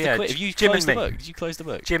 Where's So, the yeah, quiz? Have you Jim closed and the me. book? Did you close the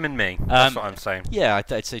book? Jim and me. That's Um, what I'm saying. Yeah,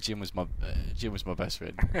 I'd say Jim was my best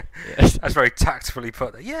friend. Yeah. That's very tactfully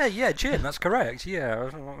put. Yeah, Jim. That's correct. Yeah. I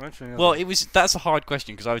was not mentioning that. Well, that's a hard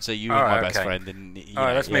question because I would say you were my Alright, best okay. friend. And all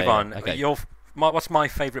right, let's move yeah, on. Okay. What's my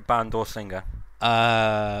favourite band or singer?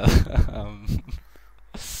 Um,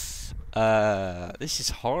 this is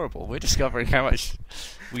horrible. We're discovering how much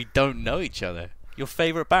we don't know each other. Your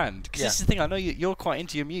favourite band? Because this is the thing. I know you're quite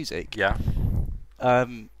into your music. Yeah.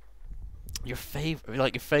 Your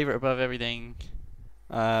favourite above everything.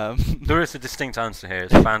 There is a distinct answer here.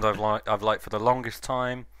 It's a band I've liked for the longest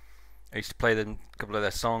time. I used to play a couple of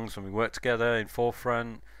their songs when we worked together in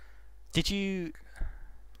Forefront. We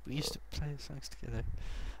used to play songs together.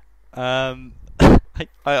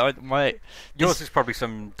 Yours is probably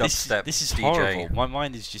some dubstep This is DJ. horrible. My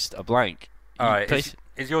mind is just a blank. All right, play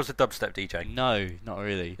is yours a dubstep DJ? No, not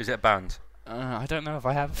really. Is it a band? I don't know if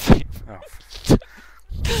I have a favourite.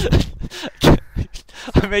 Oh.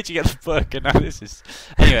 I made you get the book, and now this is.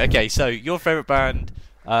 Anyway, okay. So your favourite band?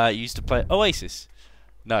 You used to play Oasis.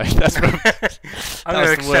 No, that's I'm that going to was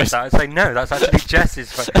the accept worst. that and say no. That's actually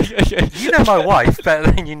Jess's. Okay. You know my wife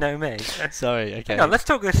better than you know me. Sorry. Okay. Hang on, let's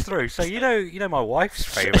talk this through. So you know my wife's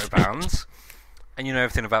favourite bands, and you know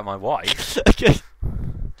everything about my wife. Okay.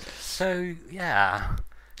 So yeah,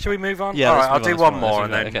 shall we move on? Yeah. All let's right, I'll move do on, one let's more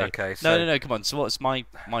move and on, then okay. So No. Come on. So what's my?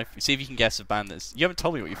 See if you can guess a band that's. You haven't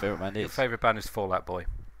told me what your favourite band Your is. favourite band is Fall Out Boy.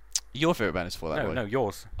 Your favourite band is Fall Out Boy. No,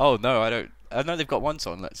 yours. Oh no, I don't. I know they've got one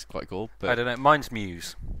song that's quite cool. But I don't know. Mine's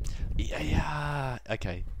Muse. Yeah.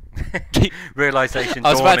 Okay. Realisation.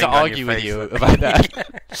 I was about to dawning on argue your with face you that- about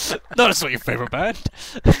that. No, that's not your favourite band.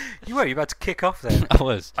 You were. You're about to kick off then. I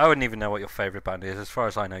was. I wouldn't even know what your favourite band is. As far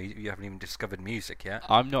as I know, you haven't even discovered music yet.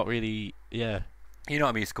 I'm not really. Yeah. You're not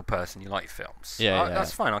a musical person. You like films. Yeah,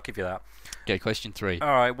 That's fine. I'll give you that. Okay. Question 3. All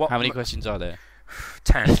right. How many questions are there?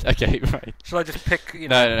 10. Okay. Right. Shall I just pick? You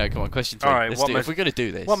know, No. Come on. Question 3. All right, Let's what do it. most- If we're gonna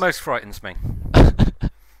do this. What most frightens me?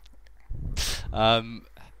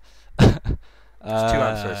 There's 2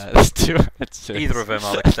 answers. There's 2 answers. Either of them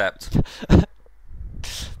I'll accept.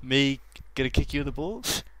 Me gonna kick you in the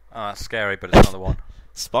balls? That's scary, but it's not the one.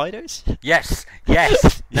 Spiders? Yes,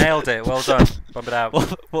 nailed it. Well done. Bump it out.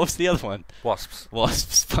 What was the other one? Wasps.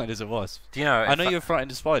 Wasps. Spiders and wasps. Do you know? I know in fact- you're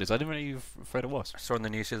frightened of spiders. I didn't know you were afraid of I wasps. saw in the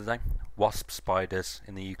news the other day. Wasp spiders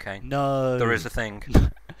in the UK. No. There is a thing.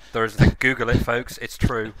 There is a thing. Google it, folks. It's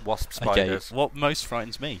true. Wasp spiders. Okay. What most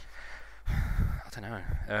frightens me? I don't know.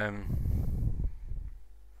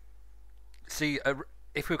 See,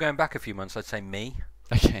 if we were going back a few months, I'd say me.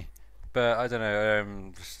 Okay. But I don't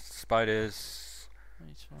know. Spiders,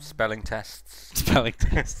 spelling tests. Spelling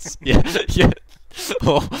tests. Yeah.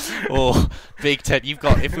 Or Big Ted. You've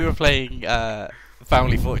got. If we were playing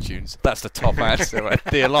Family Fortunes, that's the top answer. Right?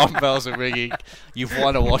 The alarm bells are ringing. You've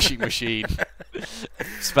won a washing machine.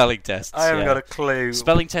 Spelling tests. I haven't yeah. got a clue.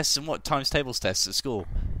 Spelling tests and what times tables tests at school?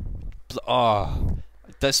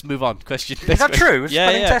 Let's move on. Question. Is that true? Yeah,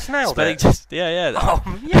 Spelling yeah. test nailed Spelling it. test. Yeah.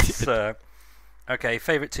 Oh yes, sir. Okay,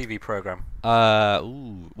 favourite TV program.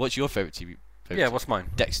 What's your favourite TV? Yeah, what's mine?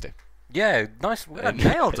 Dexter. Yeah, nice. I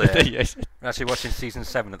nailed it. Yes. I'm actually watching season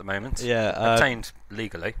 7 at the moment. Yeah. Obtained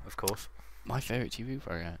legally, of course. My favourite TV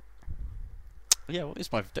program. Yeah, what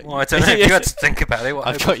is my? Well, I don't know. You had to think about it.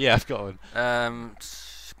 I've got one.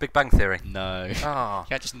 Big Bang Theory. No. Ah. You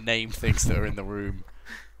can't just name things that are in the room.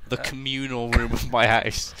 The communal room of my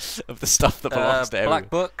house of the stuff that belongs to everyone. Black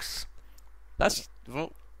Books. That's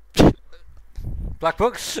well, Black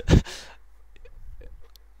Books.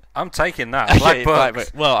 I'm taking that. okay, Black Black Books.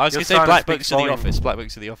 Book. Well, I was Your going to say silence Black speaks Books of the volumes. Office. Black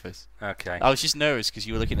Books of the Office. Okay. I was just nervous because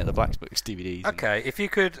you were looking at the Black Books DVDs. Okay, if you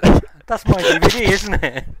could. That's my DVD, isn't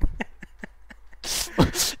it?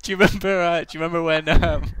 Do you remember when? Do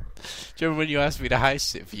you remember when you asked me to house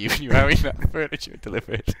sit for you when you were having that furniture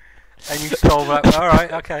delivered? And you stole that. All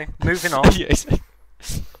right. Okay. Moving on. Yes.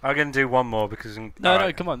 I'm going to do one more because.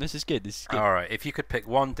 No, come on. This is good. All right. If you could pick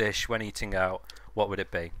one dish when eating out, what would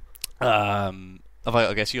it be?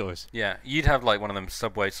 I guess yours. Yeah, you'd have like one of them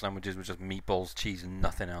Subway sandwiches with just meatballs, cheese, and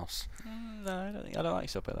nothing else. No, I don't like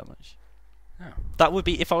Subway that much. Oh. That would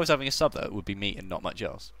be if I was having a sub. Though it would be meat and not much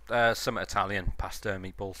else. Some Italian pasta,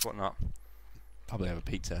 meatballs, whatnot. Probably have a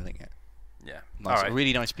pizza. I think. Yeah. Nice, All right. a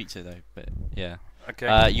really nice pizza though. But yeah.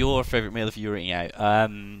 Okay. Your favourite meal if you were eating out?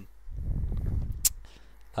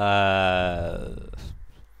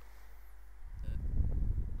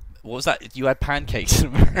 What was that? You had pancakes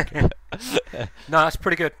in America. No, that's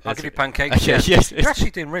pretty good. I'll That's give you it. pancakes. Okay, Yeah. yes, You're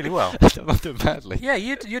actually doing really well. I'm not doing badly. Yeah,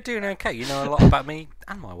 you're doing okay. You know a lot about me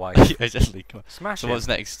and my wife. Yeah, exactly. Come on. Smash So it. what's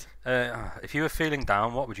next? If you were feeling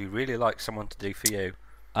down, what would you really like someone to do for you?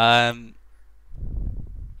 I've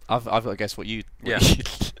got to guess what you. Yeah.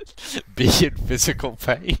 Be in physical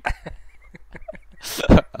pain.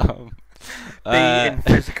 Be in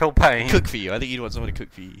physical pain. Cook for you. I think you'd want someone to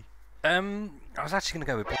cook for you. I was actually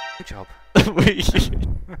going to go with job. And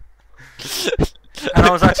And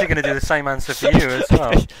I was actually going to do the same answer for you as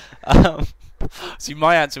well. See,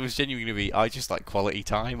 my answer was genuinely going to be I just like quality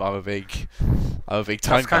time. I'm a big time That's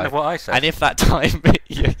kind guy. of what I said. And if that time,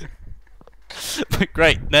 yeah.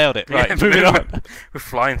 Great, nailed it. Right, Yeah, moving on. We're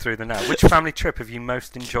flying through them now. Which family trip have you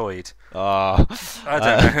most enjoyed? I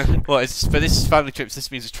don't know. Well, for this family trips,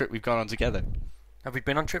 this means a trip we've gone on together. Have we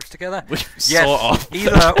been on trips together? Sort of.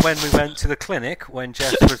 Either when we went to the clinic when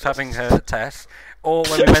Jess was having her test, or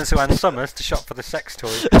when we went to Ann Summers to shop for the sex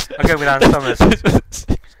toy. I'll go with Ann Summers.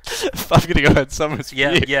 I'm gonna go Ann Summers. For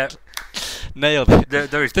Yeah, you. yeah. Nailed it.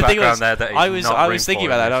 There is The thing background was, there that is I was not thinking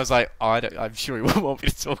about that. And I was like, I'm sure he won't want me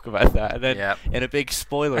to talk about that. And then, Yep. in a big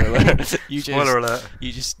spoiler alert, Spoiler alert.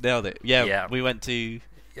 you just nailed it. Yeah, Yeah. we went to.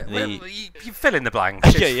 Yeah, The- well, you fill in the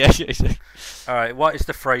blanks. Yeah. All right. What is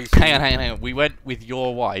the phrase? Hang on. We went with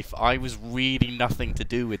your wife. I was really nothing to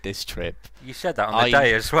do with this trip. You said that on the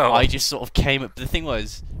day as well. I just sort of came up. The thing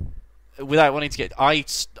was, without wanting to get, I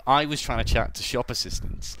was trying to chat to shop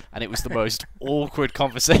assistants, and it was the most awkward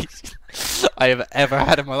conversation I have ever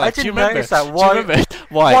had in my life. I Do you didn't remember? notice that. Do you Why? remember?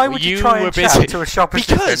 Why? Why would you try were and busy. chat to a shop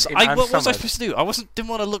Because assistant in Ann what was I Summers? supposed to do? I didn't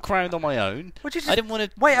want to look around on my own. Would you just I didn't want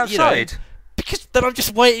to wait outside? Because then I'm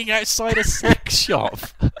just waiting outside a sex shop.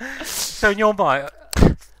 So in your mind,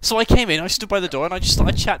 So I came in, I stood by the door, and I just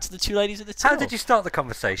started chat to the two ladies at the till. how did you start the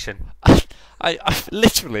conversation? I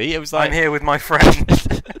literally, it was like I'm here with my friend.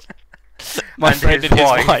 my and friend his and his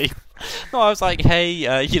wife. wife. No, I was like, hey,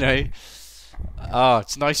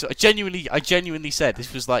 it's nice. I genuinely said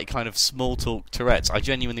this was like kind of small talk Tourette's. I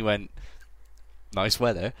genuinely went, nice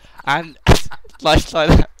weather, and like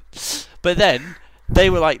that. But then they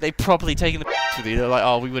were like, they properly taken the piss with you. They're like,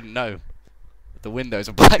 oh, we wouldn't know. The windows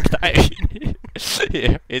are blacked out.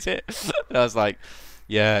 Yeah, is it? And I was like,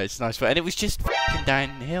 yeah, it's nice weather, and it was just fucking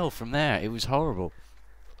downhill from there. It was horrible.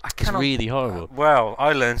 I It's cannot. really horrible. Well,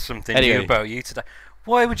 I learned something Anyway. new about you today.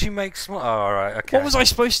 Why would you make small? Oh, all right, okay. What was I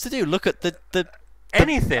supposed to do? Look at the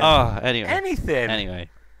Anything. anyway. Anything. Anyway.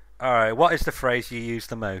 All right. What is the phrase you use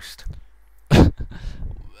the most?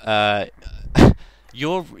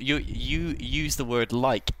 You use the word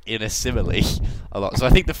like in a simile a lot. So I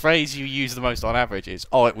think the phrase you use the most on average is,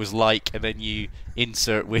 oh, it was like, and then you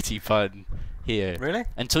insert witty pun here. Really?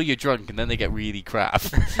 Until you're drunk, and then they get really crap.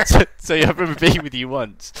 so I remember being with you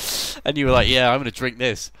once, and you were like, yeah, I'm going to drink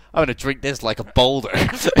this. I'm going to drink this like a boulder.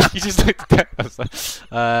 You just looked at I was like,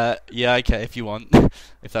 yeah, okay, if you want.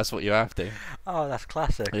 If that's what you're after. Oh, that's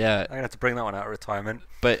classic. Yeah. I'm gonna have to bring that one out of retirement.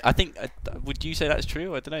 But I think, would you say that's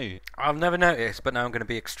true? I don't know. I've never noticed, but now I'm going to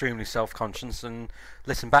be extremely self-conscious and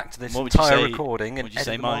listen back to this What would you entire say- recording what and would you edit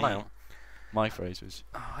say them all my- out. My phrase was.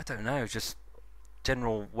 Oh, I don't know, just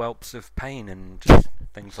general whelps of pain and just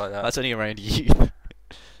things like that. That's only around you.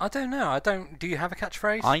 I don't know. I don't. Do you have a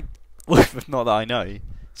catchphrase? Not that I know.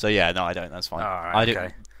 So yeah, no, I don't. That's fine. Alright, I okay.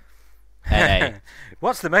 don't. NA.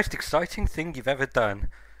 What's the most exciting thing you've ever done?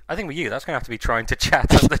 I think with you, that's going to have to be trying to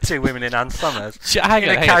chat on the two women in Ann Summers Hang in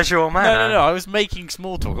on, a hang on. casual manner. No. I was making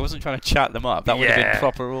small talk. I wasn't trying to chat them up. That would have Yeah. been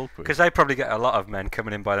proper awkward. Because they probably get a lot of men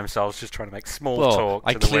coming in by themselves just trying to make small Well, talk.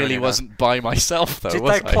 I to the women clearly in wasn't by myself though. Did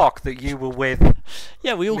was they I? clock that you were with?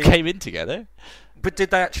 Yeah, we all me? came in together. But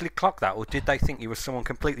did they actually clock that, or did they think you were someone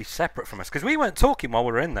completely separate from us? Because we weren't talking while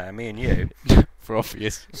we were in there, me and you. For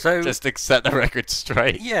obvious. So Just to set the record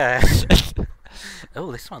straight. yeah.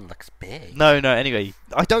 Oh, this one looks big. No. Anyway,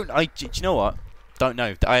 do you know what? Don't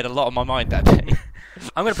know. I had a lot on my mind that day.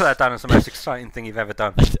 I'm going to put that down as the most exciting thing you've ever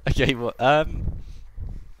done. Okay, well,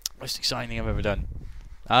 most exciting thing I've ever done.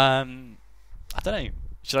 I don't know.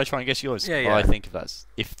 Should I try and guess yours? Yeah, Well, I yeah. think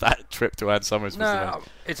if that trip to Ann Summers was the No, most.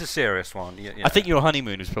 it's a serious one. Yeah. I think your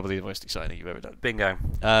honeymoon was probably the most exciting thing you've ever done. Bingo.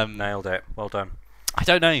 Um, Nailed it. Well done. I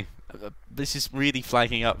don't know. This is really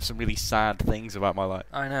flagging up some really sad things about my life.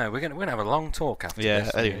 I know. We're gonna have a long talk after Yeah,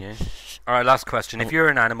 this. anyway. Me and you. All right. Last question. If you're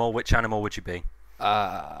an animal, which animal would you be?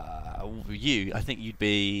 You, I think you'd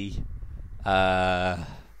be. Do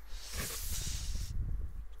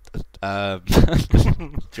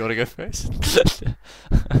you want to go first?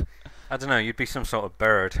 I don't know. You'd be some sort of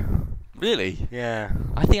bird. Really? Yeah.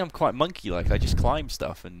 I think I'm quite monkey-like. I just climb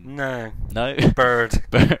stuff and No. no Bird.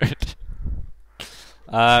 bird.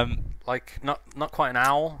 Like not quite an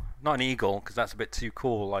owl, not an eagle, because that's a bit too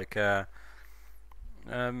cool. Like a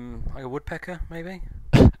woodpecker, maybe.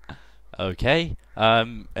 Okay.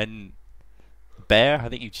 And bear? I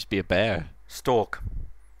think you'd just be a bear. Stork.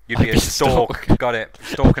 You'd I'd be a be a stork. stork. Got it.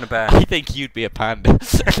 Stork and a bear. I think you'd be a panda.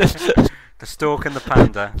 The stork and the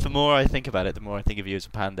panda. The more I think about it, the more I think of you as a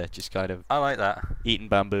panda, just kind of I like that. eating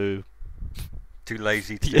bamboo. Too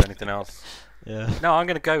lazy to do Yeah. anything else. Yeah. No, I'm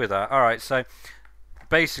going to go with that. All right, so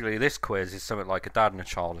basically this quiz is something like a dad and a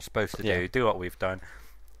child are supposed to Yeah. do what we've done.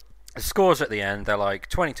 The scores at the end, they're like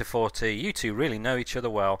 20 to 40. You two really know each other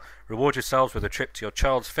well. Reward yourselves with a trip to your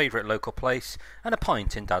child's favourite local place and a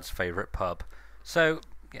pint in dad's favourite pub. So,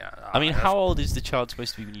 yeah. I mean, how old is the child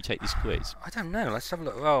supposed to be when you take this quiz? I don't know. Let's have a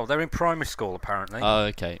look. Well, they're in primary school apparently Oh,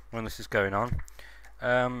 okay. when this is going on.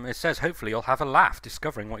 It says hopefully you'll have a laugh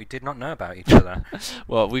discovering what you did not know about each other.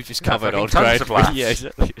 Well, we've just Yeah, covered fucking old tons ground. of laughs. Yeah,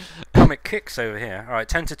 exactly. Comic kicks over here. All right,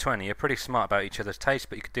 10 to 20. You're pretty smart about each other's taste,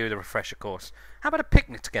 but you could do with a refresher course. How about a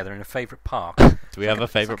picnic together in a favourite park? Do we have a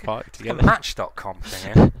It's favourite like park It's together? a Match.com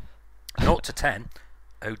thing here. 0 to 10.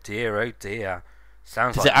 Oh dear, oh dear.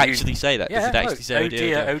 Sounds Does like it actually say that? Yeah, Does it actually look, say oh oh dear,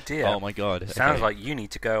 dear, oh dear. Oh my god. Sounds okay. like you need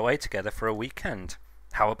to go away together for a weekend.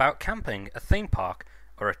 How about camping, a theme park,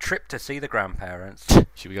 or a trip to see the grandparents?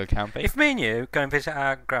 Should we go camping? If me and you go and visit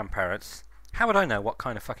our grandparents, how would I know what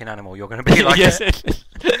kind of fucking animal you're going to be like?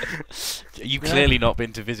 You've Yeah. clearly not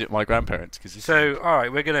been to visit my grandparents because So,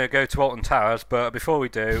 alright, we're going to go to Alton Towers, but before we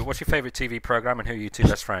do, what's your favourite TV programme and who are your two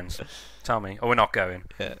best friends? Tell me. Oh, we're not going.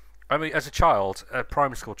 yeah. I mean, as a child, a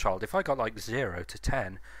primary school child, if I got like 0 to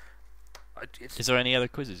 10, it's... Is there any other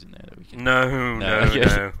quizzes in there that we can? No, no, okay.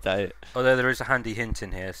 no. That it. Although there is a handy hint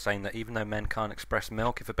in here saying that even though men can't express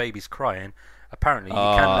milk, if a baby's crying, apparently you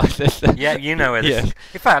Ah, can... Yeah, you know where this yeah. is.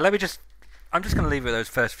 In fact, I'm just going to leave it with those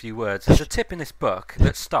first few words. There's a tip in this book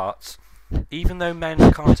that starts, even though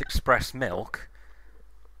men can't express milk,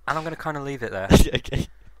 and I'm going to kind of leave it there. Okay.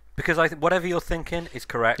 Because whatever you're thinking is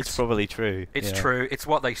correct. It's probably true. It's yeah. true. It's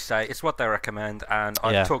what they say. It's what they recommend. And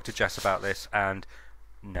I've Yeah. talked to Jess about this, and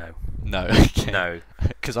no. No. Okay. No.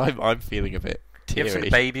 Because I'm feeling a bit You ever seen teary.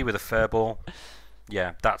 a baby with a fur ball?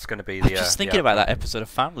 Yeah, that's going to be the... I'm just thinking about that episode of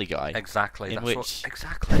Family Guy. Exactly. in That's which-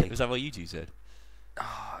 exactly. Was that what you two said?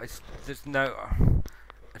 Oh, there's no... I'm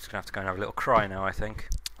just going to have to go and have a little cry now, I think.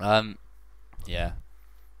 Yeah.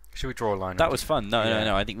 Should we draw a line? That was fun. No, Yeah.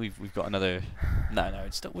 no. I think we've got another. No,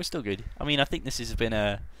 we're still good. I mean, I think this has been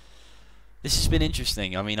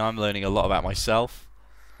interesting. I mean, I'm learning a lot about myself,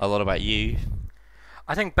 a lot about you.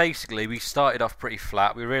 I think basically we started off pretty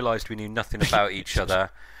flat. We realised we knew nothing about each other.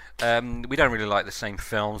 We don't really like the same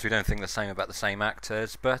films. We don't think the same about the same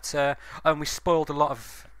actors. But and we spoiled a lot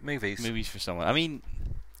of movies. Movies for someone. I mean,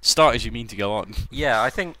 start as you mean to go on. Yeah,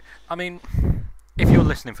 I mean, if you're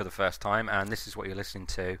listening for the first time and this is what you're listening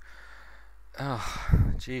to, oh,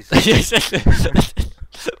 Jesus.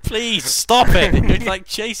 Please stop it. It's like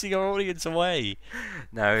chasing our audience away.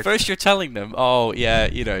 No, it's, First you're telling them, oh yeah,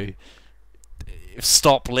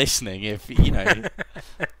 stop listening if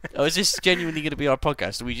oh, is this genuinely going to be our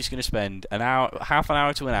podcast? Are we just going to spend half an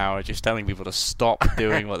hour to an hour just telling people to stop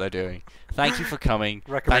doing what they're doing? Thank you for coming.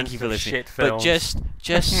 Recommend Thank you for some listening. shit But films.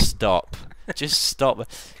 just stop. Just stop.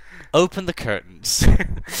 Open the curtains.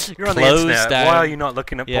 you're on the Close internet. down. Why are you not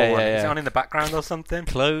looking at Yeah, porn? yeah, Is it yeah. on in the background or something?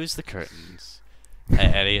 Close the curtains.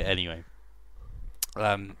 Anyway.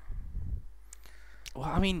 Well,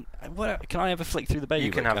 I mean, can I have a flick through the baby?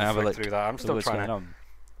 You can book? have a flick look through that. I'm at still what's trying going to. on?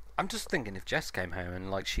 I'm just thinking if Jess came home and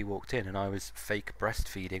like she walked in and I was fake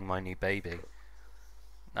breastfeeding my new baby.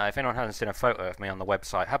 Now, if anyone hasn't seen a photo of me on the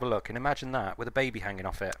website, have a look and imagine that with a baby hanging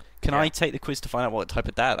off it. Can Yeah. I take the quiz to find out what type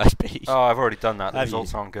of dad I'd be? Oh, I've already done that. The Have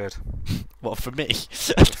results you? aren't good What, for me?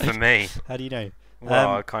 for me. How do you know? Well,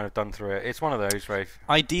 I've kind of done through it. It's one of those, Rafe.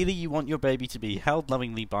 Ideally, you want your baby to be held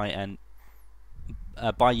lovingly by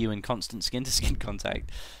you in constant skin-to-skin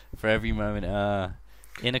contact for every moment,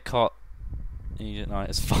 in a cot, at night,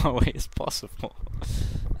 as far away as possible.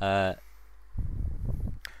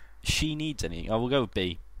 She needs anything. I will go with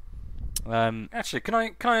B. Actually, can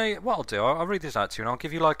I? What I'll do, I'll read this out to you, and I'll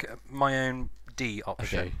give you like my own D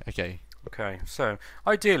option. Okay. Okay, so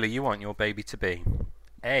ideally you want your baby to be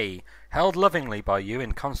A. Held lovingly by you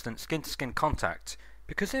in constant skin-to-skin contact,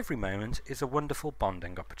 because every moment is a wonderful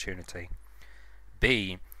bonding opportunity.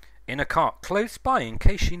 B. In a cot close by in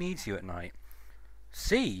case she needs you at night.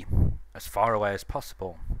 C. As far away as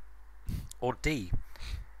possible. Or D.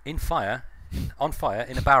 On fire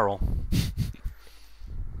in a barrel.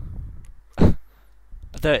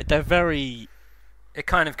 They're very. It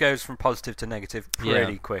kind of goes from positive to negative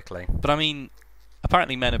pretty Yeah. quickly. But I mean,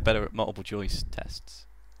 apparently men are better at multiple choice tests.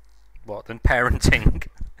 than parenting.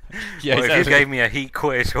 Yeah, Well, if you exactly. gave me a heat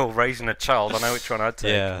quiz or raising a child, I know which one I'd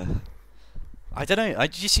take. Yeah. I don't know.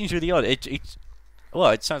 It just seems really odd. It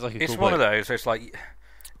sounds like a It's cool one book. of those where it's like,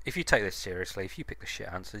 if you take this seriously, if you pick the shit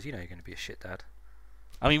answers, you know you're going to be a shit dad.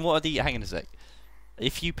 I mean, what are the... Hang on a sec.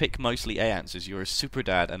 If you pick mostly A answers, you're a super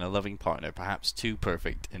dad and a loving partner, perhaps too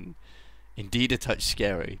perfect and indeed a touch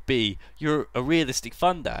scary. B, you're a realistic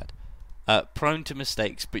fun dad. Prone to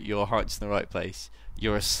mistakes, but your heart's in the right place.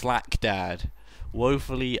 You're a slack dad,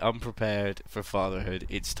 woefully unprepared for fatherhood.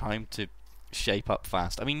 It's time to shape up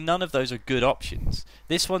fast. I mean, none of those are good options.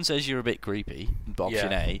 This one says you're a bit creepy,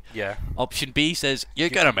 option A. Yeah. Option B says you're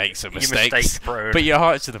going to make some You're mistakes, mistake-prone. but your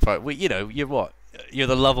heart's in the right. Well, you know, you're what? You're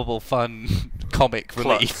the lovable, fun comic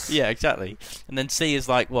relief. Klutz. Yeah, exactly. And then C is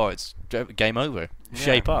like, well, it's game over.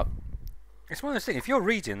 Shape up. It's one of those things. If you're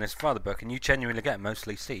reading this father book and you genuinely get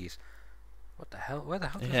mostly C's, what the hell? Where the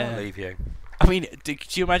hell does that leave you? I mean,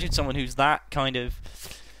 could you imagine someone who's that kind of...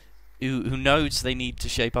 Who knows they need to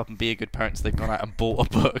shape up and be a good parent, so they've gone out and bought a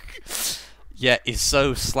book, yet is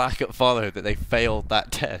so slack at fatherhood that they failed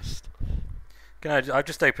that test? I've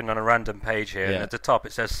just opened on a random page here, and Yeah. at the top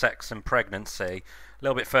it says sex and pregnancy. A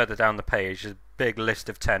little bit further down the page, there's a big list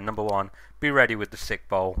of 10. Number 1, be ready with the sick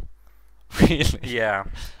bowl. Really? Yeah,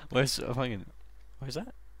 Where's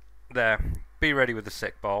that? there. Be ready with the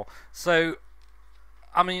sick bowl. So,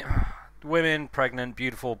 I mean, women, pregnant,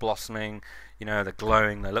 beautiful, blossoming, you know, they're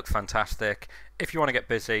glowing, they look fantastic. If you want to get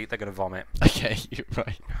busy, they're going to vomit. Okay, you're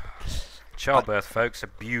right. Childbirth, folks, a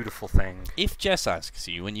beautiful thing. If Jess asks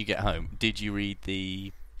you when you get home, did you read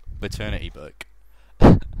the maternity book?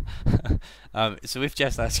 So if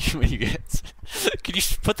Jess asks you when you get... Could you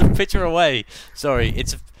put the picture away? Sorry,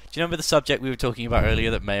 it's... Do you remember the subject we were talking about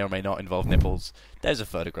earlier that may or may not involve nipples? There's a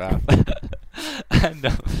photograph. And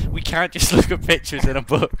we can't just look at pictures in a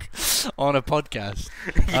book on a podcast.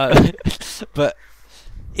 But...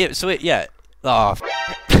 Yeah. Oh,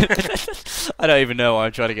 I don't even know why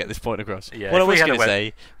I'm trying to get this point across. Yeah, what I if we was had going a to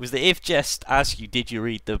say was that if Jess asks you, did you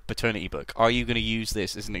read the paternity book, are you going to use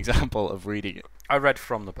this as an example of reading it? I read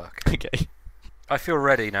from the book. Okay. I feel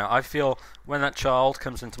ready now. I feel when that child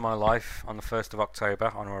comes into my life on the 1st of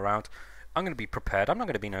October, on or around, I'm going to be prepared. I'm not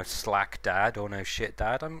going to be no slack dad or no shit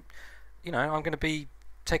dad. I'm going to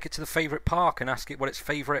take it to the favourite park and ask it what its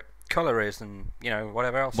favourite colour is, and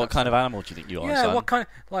whatever else. What kind of animal do you think you are? Yeah, son? what kind?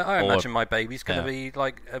 Like I Or- imagine my baby's going to yeah. be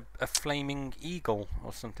like a flaming eagle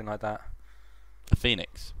or something like that. A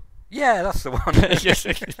phoenix. Yeah, that's the one. Yes.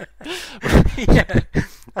 Yeah,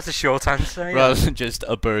 that's a short answer. Yeah. Rather than just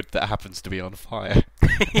a bird that happens to be on fire.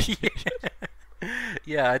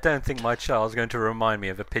 Yeah, I don't think my child's going to remind me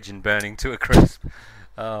of a pigeon burning to a crisp.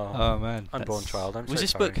 Oh man. Unborn that's- child, I'm Was so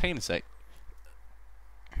this sorry. book, hang on a sec.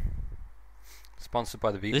 Sponsored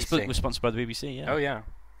by the BBC. This book was sponsored by the BBC, yeah. Oh yeah.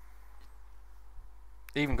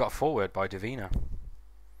 Even got a foreword by Davina.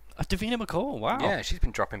 Davina McCall, wow. Yeah, she's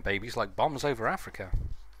been dropping babies like bombs over Africa.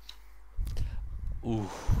 Ooh.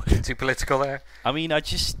 Too political there. I mean,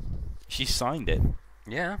 she signed it.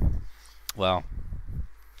 Yeah. Well,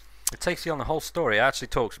 It takes you on the whole story. It actually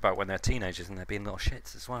talks about when they're teenagers and they're being little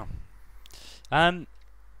shits as well.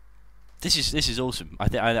 this is awesome.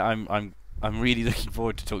 I'm really looking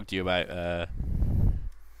forward to talking to you about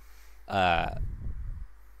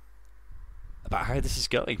how this is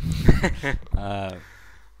going.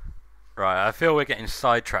 Right, I feel we're getting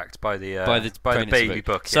sidetracked by the pregnancy baby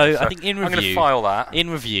book. So here, I think in I'm going to review, file that. in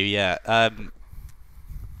review, yeah. I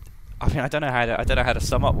mean, I don't know how to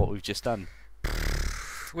sum up what we've just done.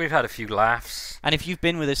 We've had a few laughs. And if you've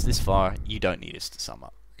been with us this far, you don't need us to sum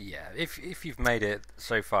up. Yeah, if you've made it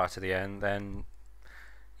so far to the end, then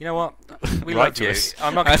you know what? We Write love to you. us.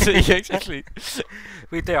 I'm not. Yeah, exactly.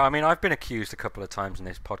 We do. I mean, I've been accused a couple of times in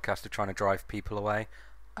this podcast of trying to drive people away.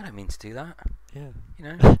 I don't mean to do that. Yeah. You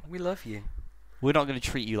know, we love you. We're not going to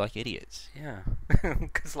treat you like idiots. Yeah,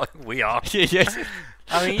 because like we are. Yeah.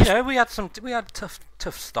 I mean, we had a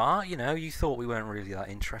tough start. You thought we weren't really that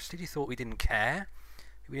interested. You thought we didn't care.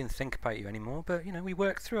 We didn't think about you anymore. But we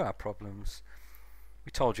worked through our problems.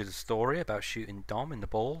 We told you the story about shooting Dom in the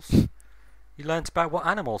balls. You learnt about what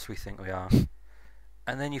animals we think we are.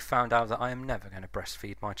 And then you found out that I am never going to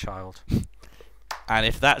breastfeed my child. And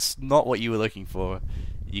if that's not what you were looking for,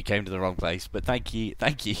 you came to the wrong place. But thank you for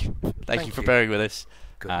you. bearing with us.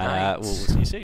 Good night. We'll see you soon.